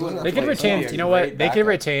doesn't wouldn't have They to could play retain. goalie. You know what? Great They could backup.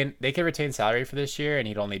 retain. They could retain salary for this year, and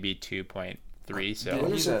he'd only be 2.3. The So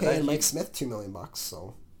Oilers are that paying he- Mike Smith $2 million,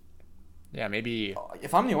 so yeah, maybe.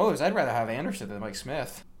 If I'm the Oilers, I'd rather have Anderson than Mike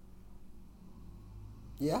Smith.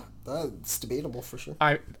 yeah, that's debatable for sure.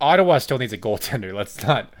 Ottawa still needs a goaltender. Let's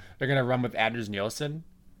not. They're gonna run with Anders Nielsen.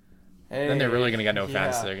 Hey, Then they're really gonna get no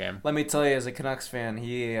fans to yeah. their game. Let me tell you, as a Canucks fan,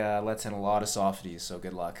 he lets in a lot of softies. So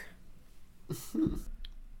good luck.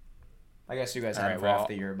 I guess you guys had Alright, him for well- half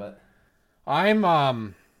the year, but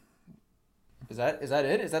I'm is that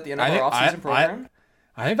it? Is that the end of I our think- off-season program?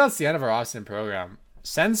 I think that's the end of our Austin program.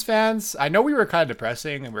 Sens fans, I know we were kind of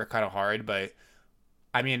depressing and we were kind of hard, but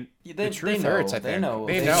I mean, They the truth know, hurts. I they think know.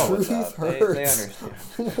 they They know. know what's Truth up. They hurts.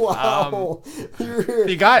 understand. Wow.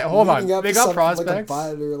 They got hold on. leading up They to got something prospects. Like a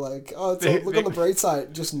butter, like, oh, it's look on the bright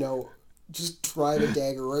side. Just no. Just drive a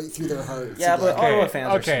dagger right through their hearts. Yeah, but again. Ottawa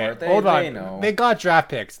fans are smart. Hold on. They know. They got draft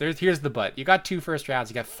picks. Here's the but. You got 2 first rounds.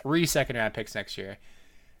 You got 3 second round picks next year.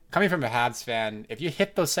 Coming from a Habs fan, if you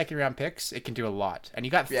hit those second round picks, it can do a lot. And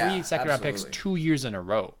you got 3 second round picks absolutely. 2 years in a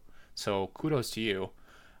row. So kudos to you.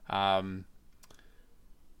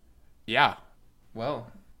 Yeah. Well,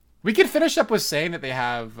 We could finish up with saying that they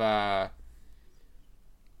have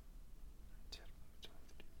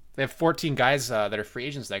 14 guys that are free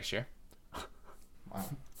agents next year. wow.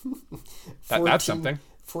 That's something.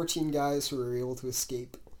 14 guys who were able to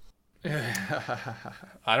escape.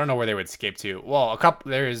 I don't know where they would escape to. Well,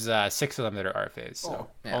 there's 6 of them that are RFAs, so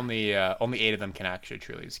yeah. only 8 of them can actually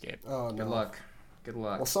truly escape. Oh, no. Good luck. Good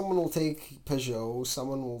luck. Well, someone will take Peugeot.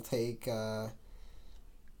 Someone will take...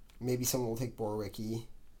 maybe someone will take Borwicki.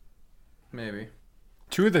 Maybe.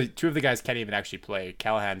 Two of the guys can't even actually play.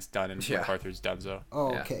 Callahan's done and Yeah. MacArthur's done so.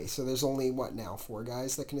 Oh, Yeah. okay. So there's only, what now, 4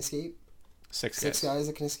 guys that can escape? 6 6 guys. guys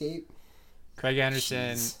that can escape? Craig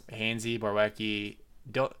Anderson, Jeez. Hainsey, Borwecki.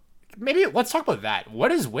 Maybe let's talk about that.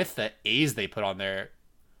 What is with the A's they put on there?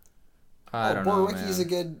 I don't know, Borwicki's man. a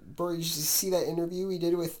good... Did you see that interview he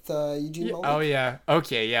did with Eugene Melnyk? Oh yeah.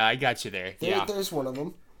 Okay, yeah, I got you there. Yeah. There's one of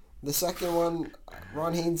them. The second one,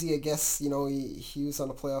 Ron Hainsey, I guess, he was on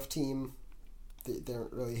a playoff team. They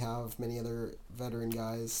don't really have many other veteran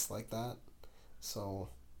guys like that. So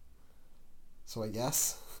I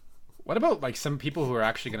guess. What about like some people who are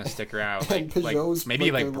actually going to stick around? And Like Peugeot's maybe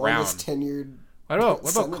their like Brown. longest tenured. What about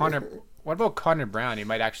Senator. Connor? What about Connor Brown? He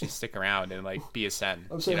might actually stick around and like be a Sen.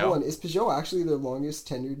 I'm sorry, you know? hold on. Is Peugeot actually their longest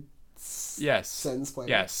tenured Yes. Sens player?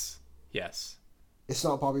 Yes. Yes. It's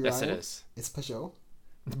not Bobby Yes, Ryan? it is. It's Peugeot?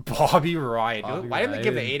 Bobby Ryan. Bobby Why didn't they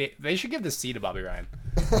give the Ryan. 8? They should give the C to Bobby Ryan.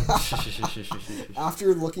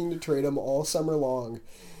 After looking to trade him all summer long,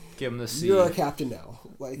 Give him the C. you're our captain now.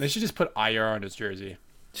 Like, They should just put IR on his jersey.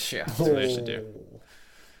 Yeah. That's what they should do.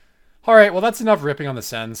 All right, well, that's enough ripping on the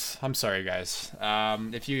Sens. I'm sorry, guys.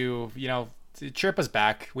 If you chirp us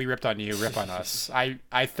back. We ripped on you, rip on us. I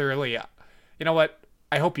thoroughly, you know what?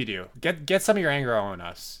 I hope you do. Get some of your anger on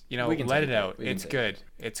us. We can Let take it it. out. We can It's take good.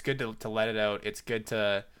 It's good to let it out. It's good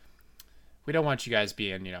to. We don't want you guys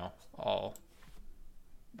being, all.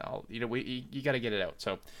 You got to get it out.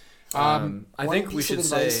 So, I One think we piece of should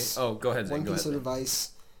say. advice- Oh, go ahead, Zane. one Go piece of ahead.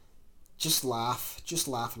 advice: just laugh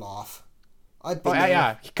it off. I've oh, been yeah,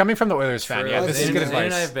 there. yeah. Coming from the Oilers fan, yeah, this is Zane, good Zane and I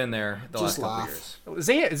advice. have been there the Just last couple laugh.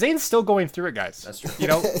 years. Zane's still going through it, guys. That's true.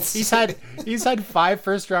 He's had 5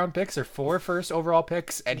 first round picks or 4 first overall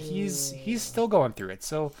picks, and he's still going through it.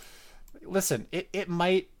 So, listen, it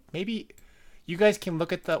might maybe you guys can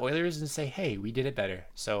look at the Oilers and say, hey, we did it better.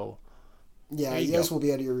 So Yeah, There you you guys go. will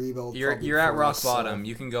be out of your rebuild. You're probably at before rock us, so- bottom.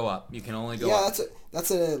 You can go up. You can only go Yeah, up.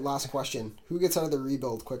 that's a last question. Who gets out of the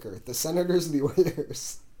rebuild quicker, the Senators or the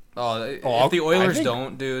Oilers? If the I Oilers think-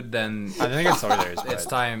 don't, dude, then I think it's Oilers. it's but-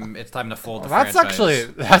 time. It's time to fold the That's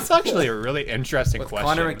franchise. actually a really interesting With question.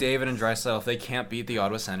 Connor McDavid and Draisaitl, if they can't beat the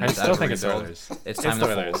Ottawa Senators, I still think it's rebuild, Oilers. It's It's time the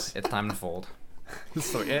to fold. Oilers. It's time to fold.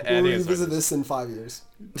 So, I We'll think it's revisit Oilers. this in 5 years.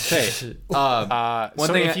 Okay. One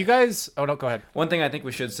So thing if I- you guys, no, go ahead. One thing I think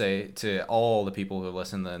we should say to all the people who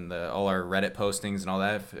listen and all our Reddit postings and all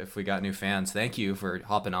that, if we got new fans, thank you for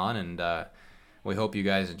hopping on, and we hope you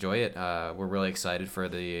guys enjoy it. We're really excited for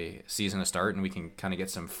the season to start, and we can kind of get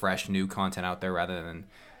some fresh new content out there rather than.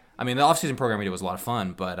 I mean, the off-season program we did was a lot of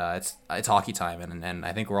fun, but it's hockey time, and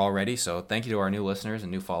I think we're all ready. So thank you to our new listeners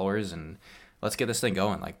and new followers, and let's get this thing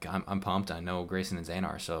going. Like I'm pumped. I know Grayson and Zane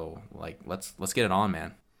are, so like let's get it on,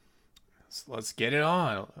 man. Let's get it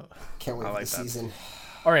on. Can't wait I for like the that. season.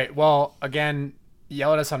 All right. Well, again,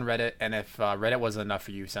 yell at us on Reddit, and if Reddit wasn't enough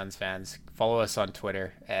for you, Suns fans, follow us on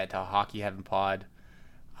Twitter at Hockey Heaven Pod.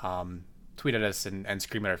 Tweet at us and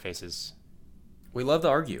scream at our faces. We love to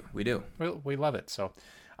argue. We do. We love it. So,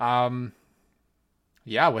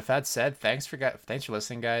 yeah. With that said, thanks for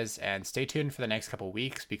listening, guys, and stay tuned for the next couple of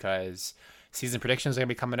weeks because season predictions are gonna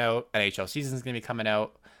be coming out. NHL season is gonna be coming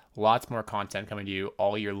out. Lots more content coming to you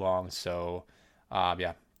all year long. So,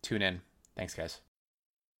 yeah, tune in. Thanks, guys.